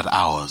 that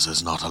ours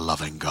is not a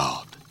loving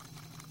God,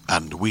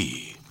 and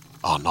we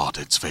are not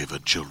its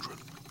favored children.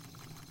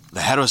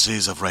 The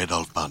Heresies of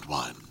Radolf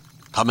Burntwine,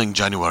 coming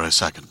January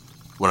 2nd,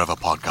 wherever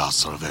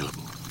podcasts are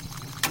available.